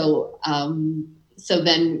is. So So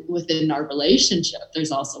then within our relationship,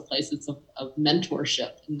 there's also places of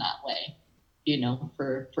mentorship in that way,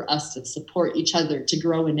 for us to support each other to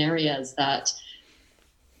grow in areas that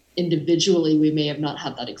individually we may have not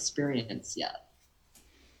had that experience yet.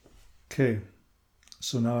 Okay.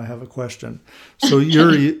 So now I have a question. So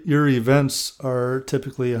your events are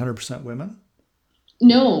typically 100% women?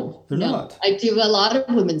 No, they're not. I do a lot of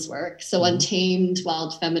women's work. So Untamed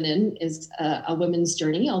Wild Feminine is a women's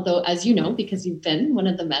journey. Although, as you know, because you've been one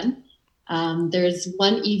of the men, there's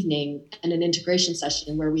one evening and an integration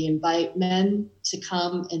session where we invite men to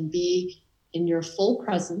come and be in your full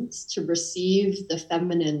presence to receive the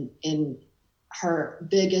feminine in her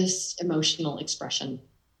biggest emotional expression.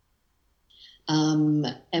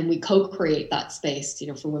 And we co-create that space,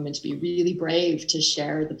 for women to be really brave to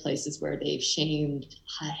share the places where they've shamed,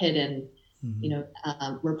 hidden,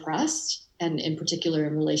 repressed, and in particular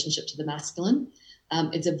in relationship to the masculine.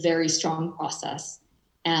 It's a very strong process.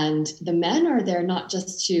 And the men are there not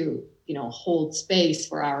just to, hold space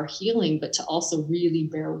for our healing, but to also really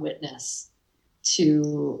bear witness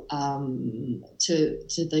to the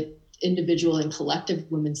individual and collective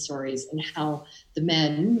women's stories and how the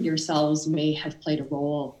men yourselves may have played a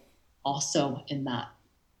role also in that,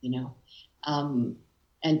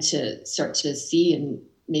 and to start to see and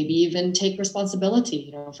maybe even take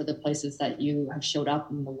responsibility, for the places that you have showed up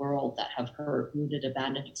in the world that have hurt, wounded,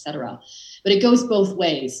 abandoned, etc. But it goes both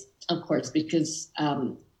ways, of course, because,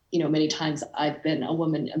 many times I've been a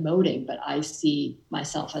woman emoting, but I see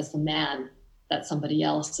myself as the man that somebody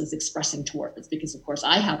else is expressing towards, because of course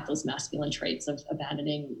I have those masculine traits of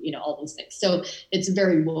abandoning, all those things. So it's a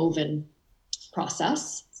very woven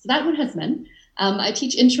process. So that one has men. I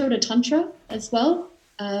teach Intro to Tantra as well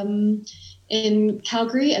in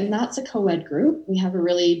Calgary, and that's a co-ed group. We have a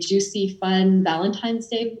really juicy, fun Valentine's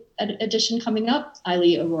Day edition coming up.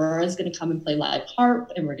 Eily Aurora is going to come and play live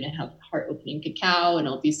harp, and we're going to have heart opening cacao, and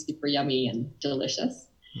it'll be super yummy and delicious.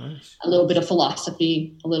 Nice. A little bit of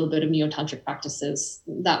philosophy, a little bit of neo-tantric practices.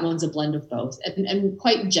 That one's a blend of both, and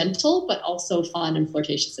quite gentle, but also fun and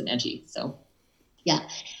flirtatious and edgy. So, yeah.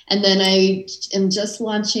 And then I am just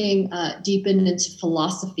launching Deepen into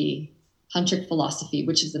Philosophy, Tantric Philosophy,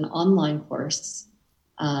 which is an online course.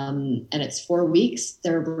 And it's 4 weeks.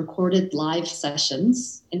 There are recorded live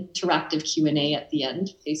sessions, interactive Q&A at the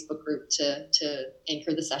end, Facebook group to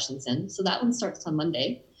anchor the sessions in. So that one starts on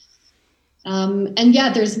Monday. And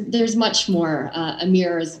yeah, there's much more.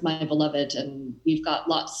 Amir is my beloved, and we've got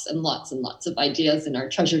lots and lots and lots of ideas in our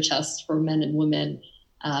treasure chest for men and women.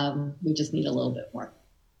 We just need a little bit more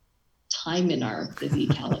time in our busy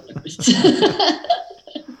calendars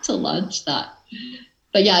to launch that.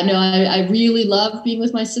 But yeah, no, I really love being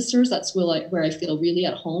with my sisters. That's where I feel really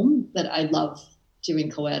at home. But I love doing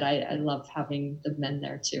co-ed. I love having the men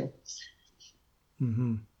there too.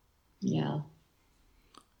 Mm-hmm. Yeah.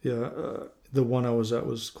 Yeah, the one I was at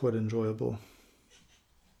was quite enjoyable,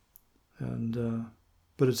 and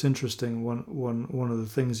but it's interesting. One of the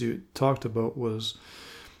things you talked about was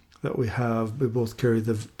that we both carry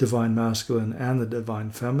the divine masculine and the divine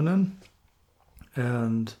feminine,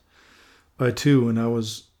 and I too, when I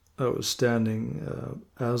was standing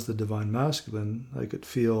as the divine masculine, I could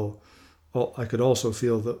also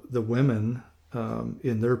feel the women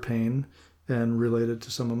in their pain and related to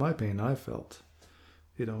some of my pain I felt.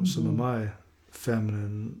 Some of my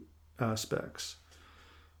feminine aspects,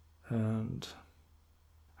 and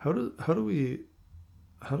how do we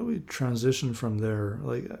transition from there?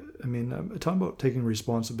 I'm talking about taking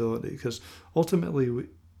responsibility, because ultimately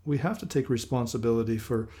we have to take responsibility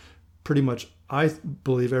for pretty much, I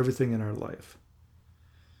believe, everything in our life.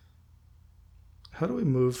 How do we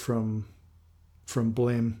move from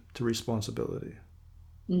blame to responsibility?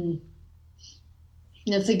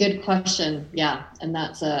 That's a good question. Yeah. And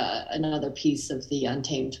that's another piece of the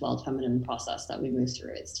Untamed Wild Feminine process that we move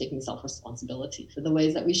through. It's taking self-responsibility for the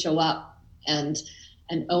ways that we show up and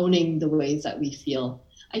owning the ways that we feel.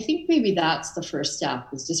 I think maybe that's the first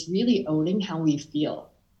step, is just really owning how we feel.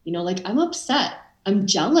 I'm upset. I'm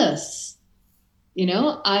jealous.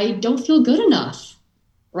 I don't feel good enough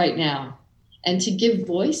right now. And to give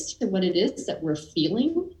voice to what it is that we're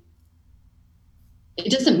feeling. It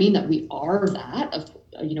doesn't mean that we are that,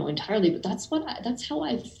 entirely, but that's how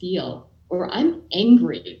I feel, or I'm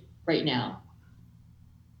angry right now,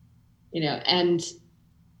 and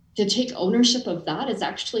to take ownership of that is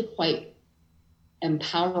actually quite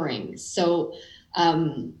empowering. So,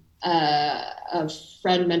 a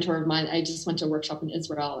friend, mentor of mine, I just went to a workshop in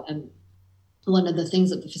Israel, and one of the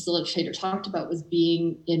things that the facilitator talked about was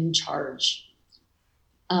being in charge,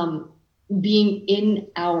 being in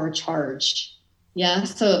our charge. Yeah.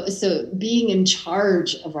 So being in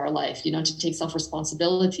charge of our life, to take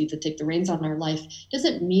self-responsibility, to take the reins on our life,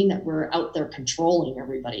 doesn't mean that we're out there controlling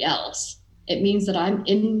everybody else. It means that I'm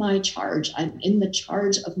in my charge. I'm in the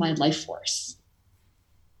charge of my life force.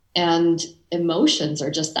 And emotions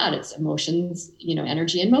are just that. It's emotions,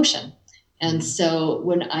 energy and motion. And so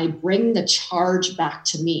when I bring the charge back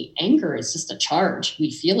to me, anger is just a charge.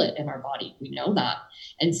 We feel it in our body. We know that.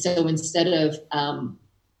 And so instead of,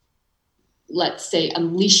 let's say,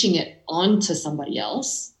 unleashing it onto somebody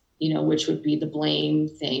else, which would be the blame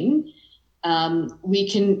thing, we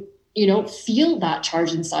can, feel that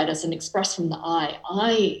charge inside us and express from the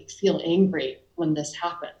I feel angry when this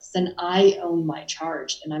happens. Then I own my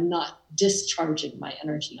charge and I'm not discharging my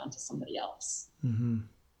energy onto somebody else. Mm-hmm.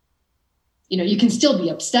 You can still be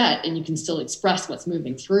upset and you can still express what's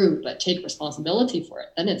moving through, but take responsibility for it.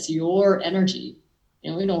 Then it's your energy.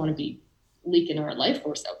 We don't want to be leaking our life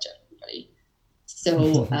force out to everybody.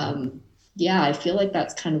 So, I feel like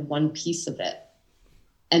that's kind of one piece of it.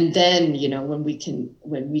 And then, when we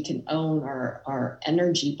can own our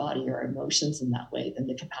energy body, our emotions in that way, then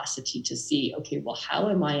the capacity to see, okay, well, how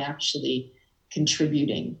am I actually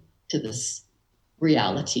contributing to this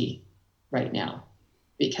reality right now?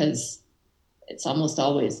 Because it's almost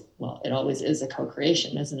always, it always is a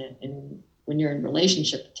co-creation, isn't it? And when you're in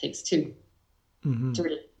relationship, it takes two,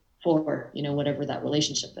 3, 4, whatever that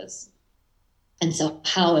relationship is. And so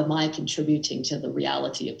how am I contributing to the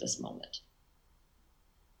reality of this moment?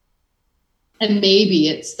 And maybe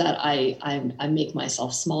it's that I make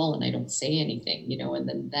myself small and I don't say anything,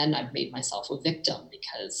 and then I've made myself a victim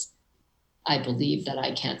because I believe that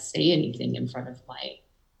I can't say anything in front of my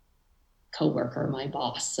coworker, my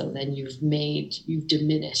boss. So then you've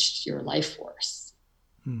diminished your life force.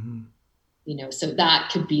 So that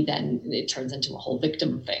could be, then it turns into a whole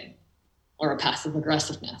victim thing or a passive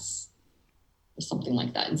aggressiveness or something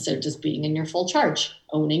like that, instead of just being in your full charge,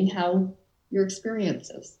 owning how your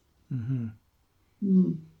experience is.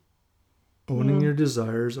 Owning your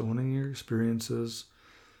desires, owning your experiences,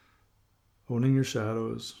 owning your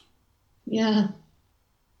shadows. Yeah.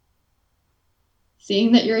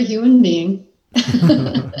 Seeing that you're a human being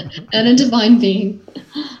and a divine being.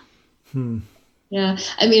 Yeah.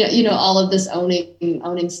 I mean, all of this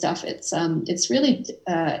owning stuff, it's really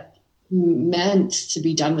meant to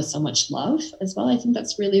be done with so much love as well. I think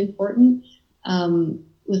that's really important,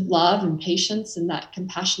 with love and patience and that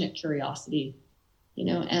compassionate curiosity,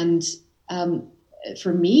 and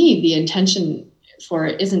for me, the intention for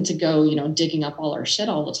it isn't to go, digging up all our shit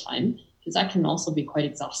all the time, because that can also be quite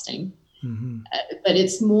exhausting. But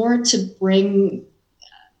it's more to bring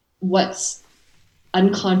what's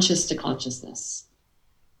unconscious to consciousness,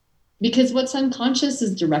 because what's unconscious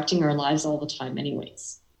is directing our lives all the time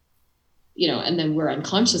anyways, and then we're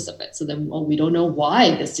unconscious of it. So then, we don't know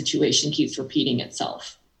why the situation keeps repeating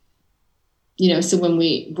itself. So when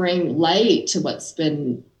we bring light to what's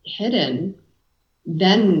been hidden,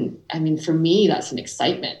 then, I mean, for me, that's an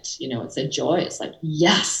excitement, it's a joy. It's like,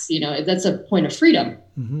 yes, that's a point of freedom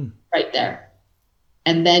right there.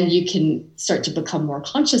 And then you can start to become more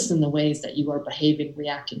conscious in the ways that you are behaving,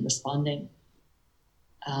 reacting, responding.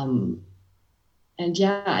 And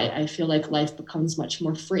I feel like life becomes much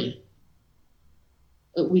more free.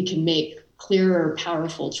 We can make clearer,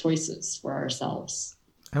 powerful choices for ourselves.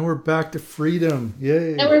 And we're back to freedom.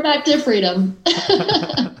 Yay. And we're back to freedom.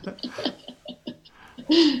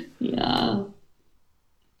 Yeah.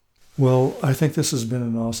 Well, I think this has been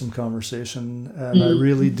an awesome conversation, and I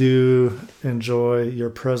really do enjoy your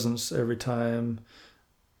presence every time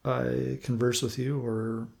I converse with you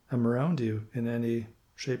or am around you in any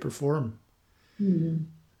shape or form.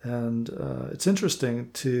 And it's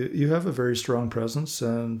interesting you have a very strong presence,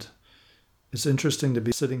 and it's interesting to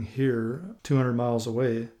be sitting here 200 miles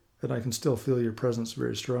away, and I can still feel your presence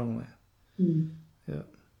very strongly. Yeah.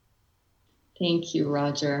 Thank you,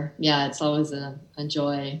 Roger. Yeah, it's always a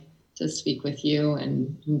joy to speak with you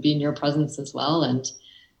and be in your presence as well. And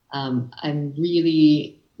I'm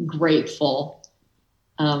really grateful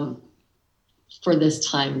for this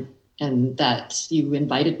time, and that you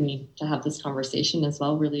invited me to have this conversation as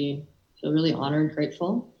well. Really feel really honored,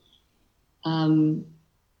 grateful.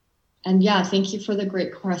 And yeah, thank you for the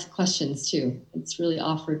great questions too. It's really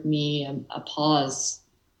offered me a pause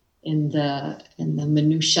in the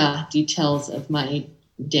minutia details of my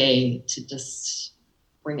day to just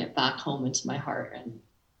bring it back home into my heart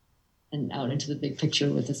and out into the big picture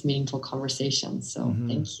with this meaningful conversation. So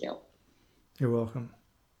thank you. You're welcome.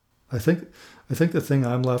 I think the thing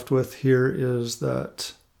I'm left with here is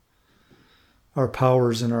that our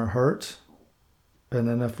power is in our heart. And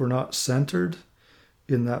then if we're not centered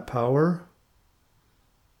in that power,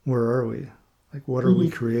 where are we? Like, what are we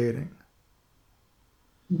creating?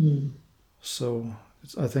 Mm-hmm. So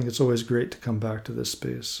I think it's always great to come back to this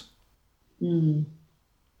space. Mm.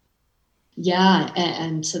 Yeah,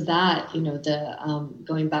 and to that, the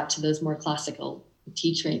going back to those more classical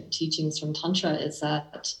teachings from Tantra is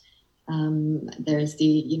that there's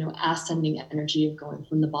the ascending energy of going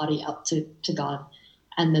from the body up to God,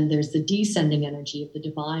 and then there's the descending energy of the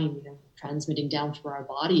divine, transmitting down through our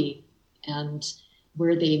body, and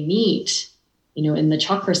where they meet, in the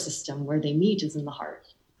chakra system, where they meet is in the heart.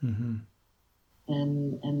 Mm-hmm.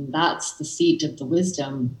 And that's the seat of the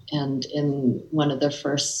wisdom. And in one of the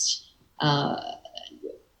first kind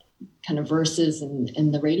of verses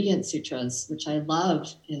in the Radiant Sutras, which I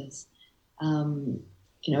love, is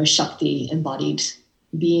Shakti, embodied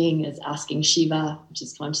being, is asking Shiva, which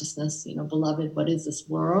is consciousness, beloved, what is this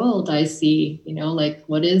world I see? Like,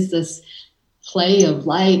 what is this play of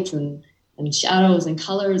light and shadows and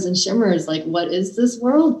colors and shimmers? Like, what is this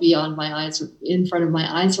world beyond my eyes, in front of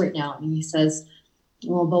my eyes right now? And he says,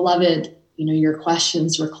 well, beloved, your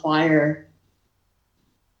questions require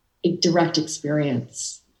a direct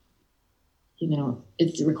experience.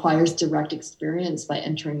 It requires direct experience by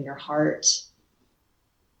entering your heart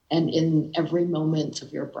and in every moment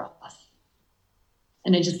of your breath.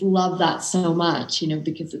 And I just love that so much,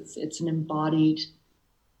 because it's an embodied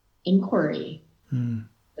inquiry,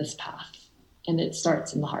 this path. And it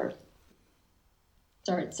starts in the heart.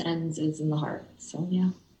 Ends is in the heart. So, yeah.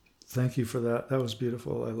 Thank you for that. That was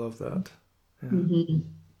beautiful. I love that. Yeah. Mm-hmm.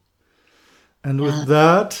 And with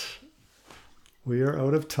that, we are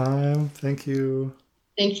out of time. Thank you.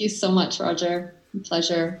 Thank you so much, Roger.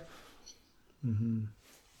 Pleasure. Mm-hmm.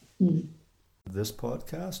 Mm. This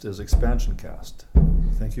podcast is Expansion Cast.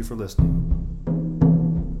 Thank you for listening.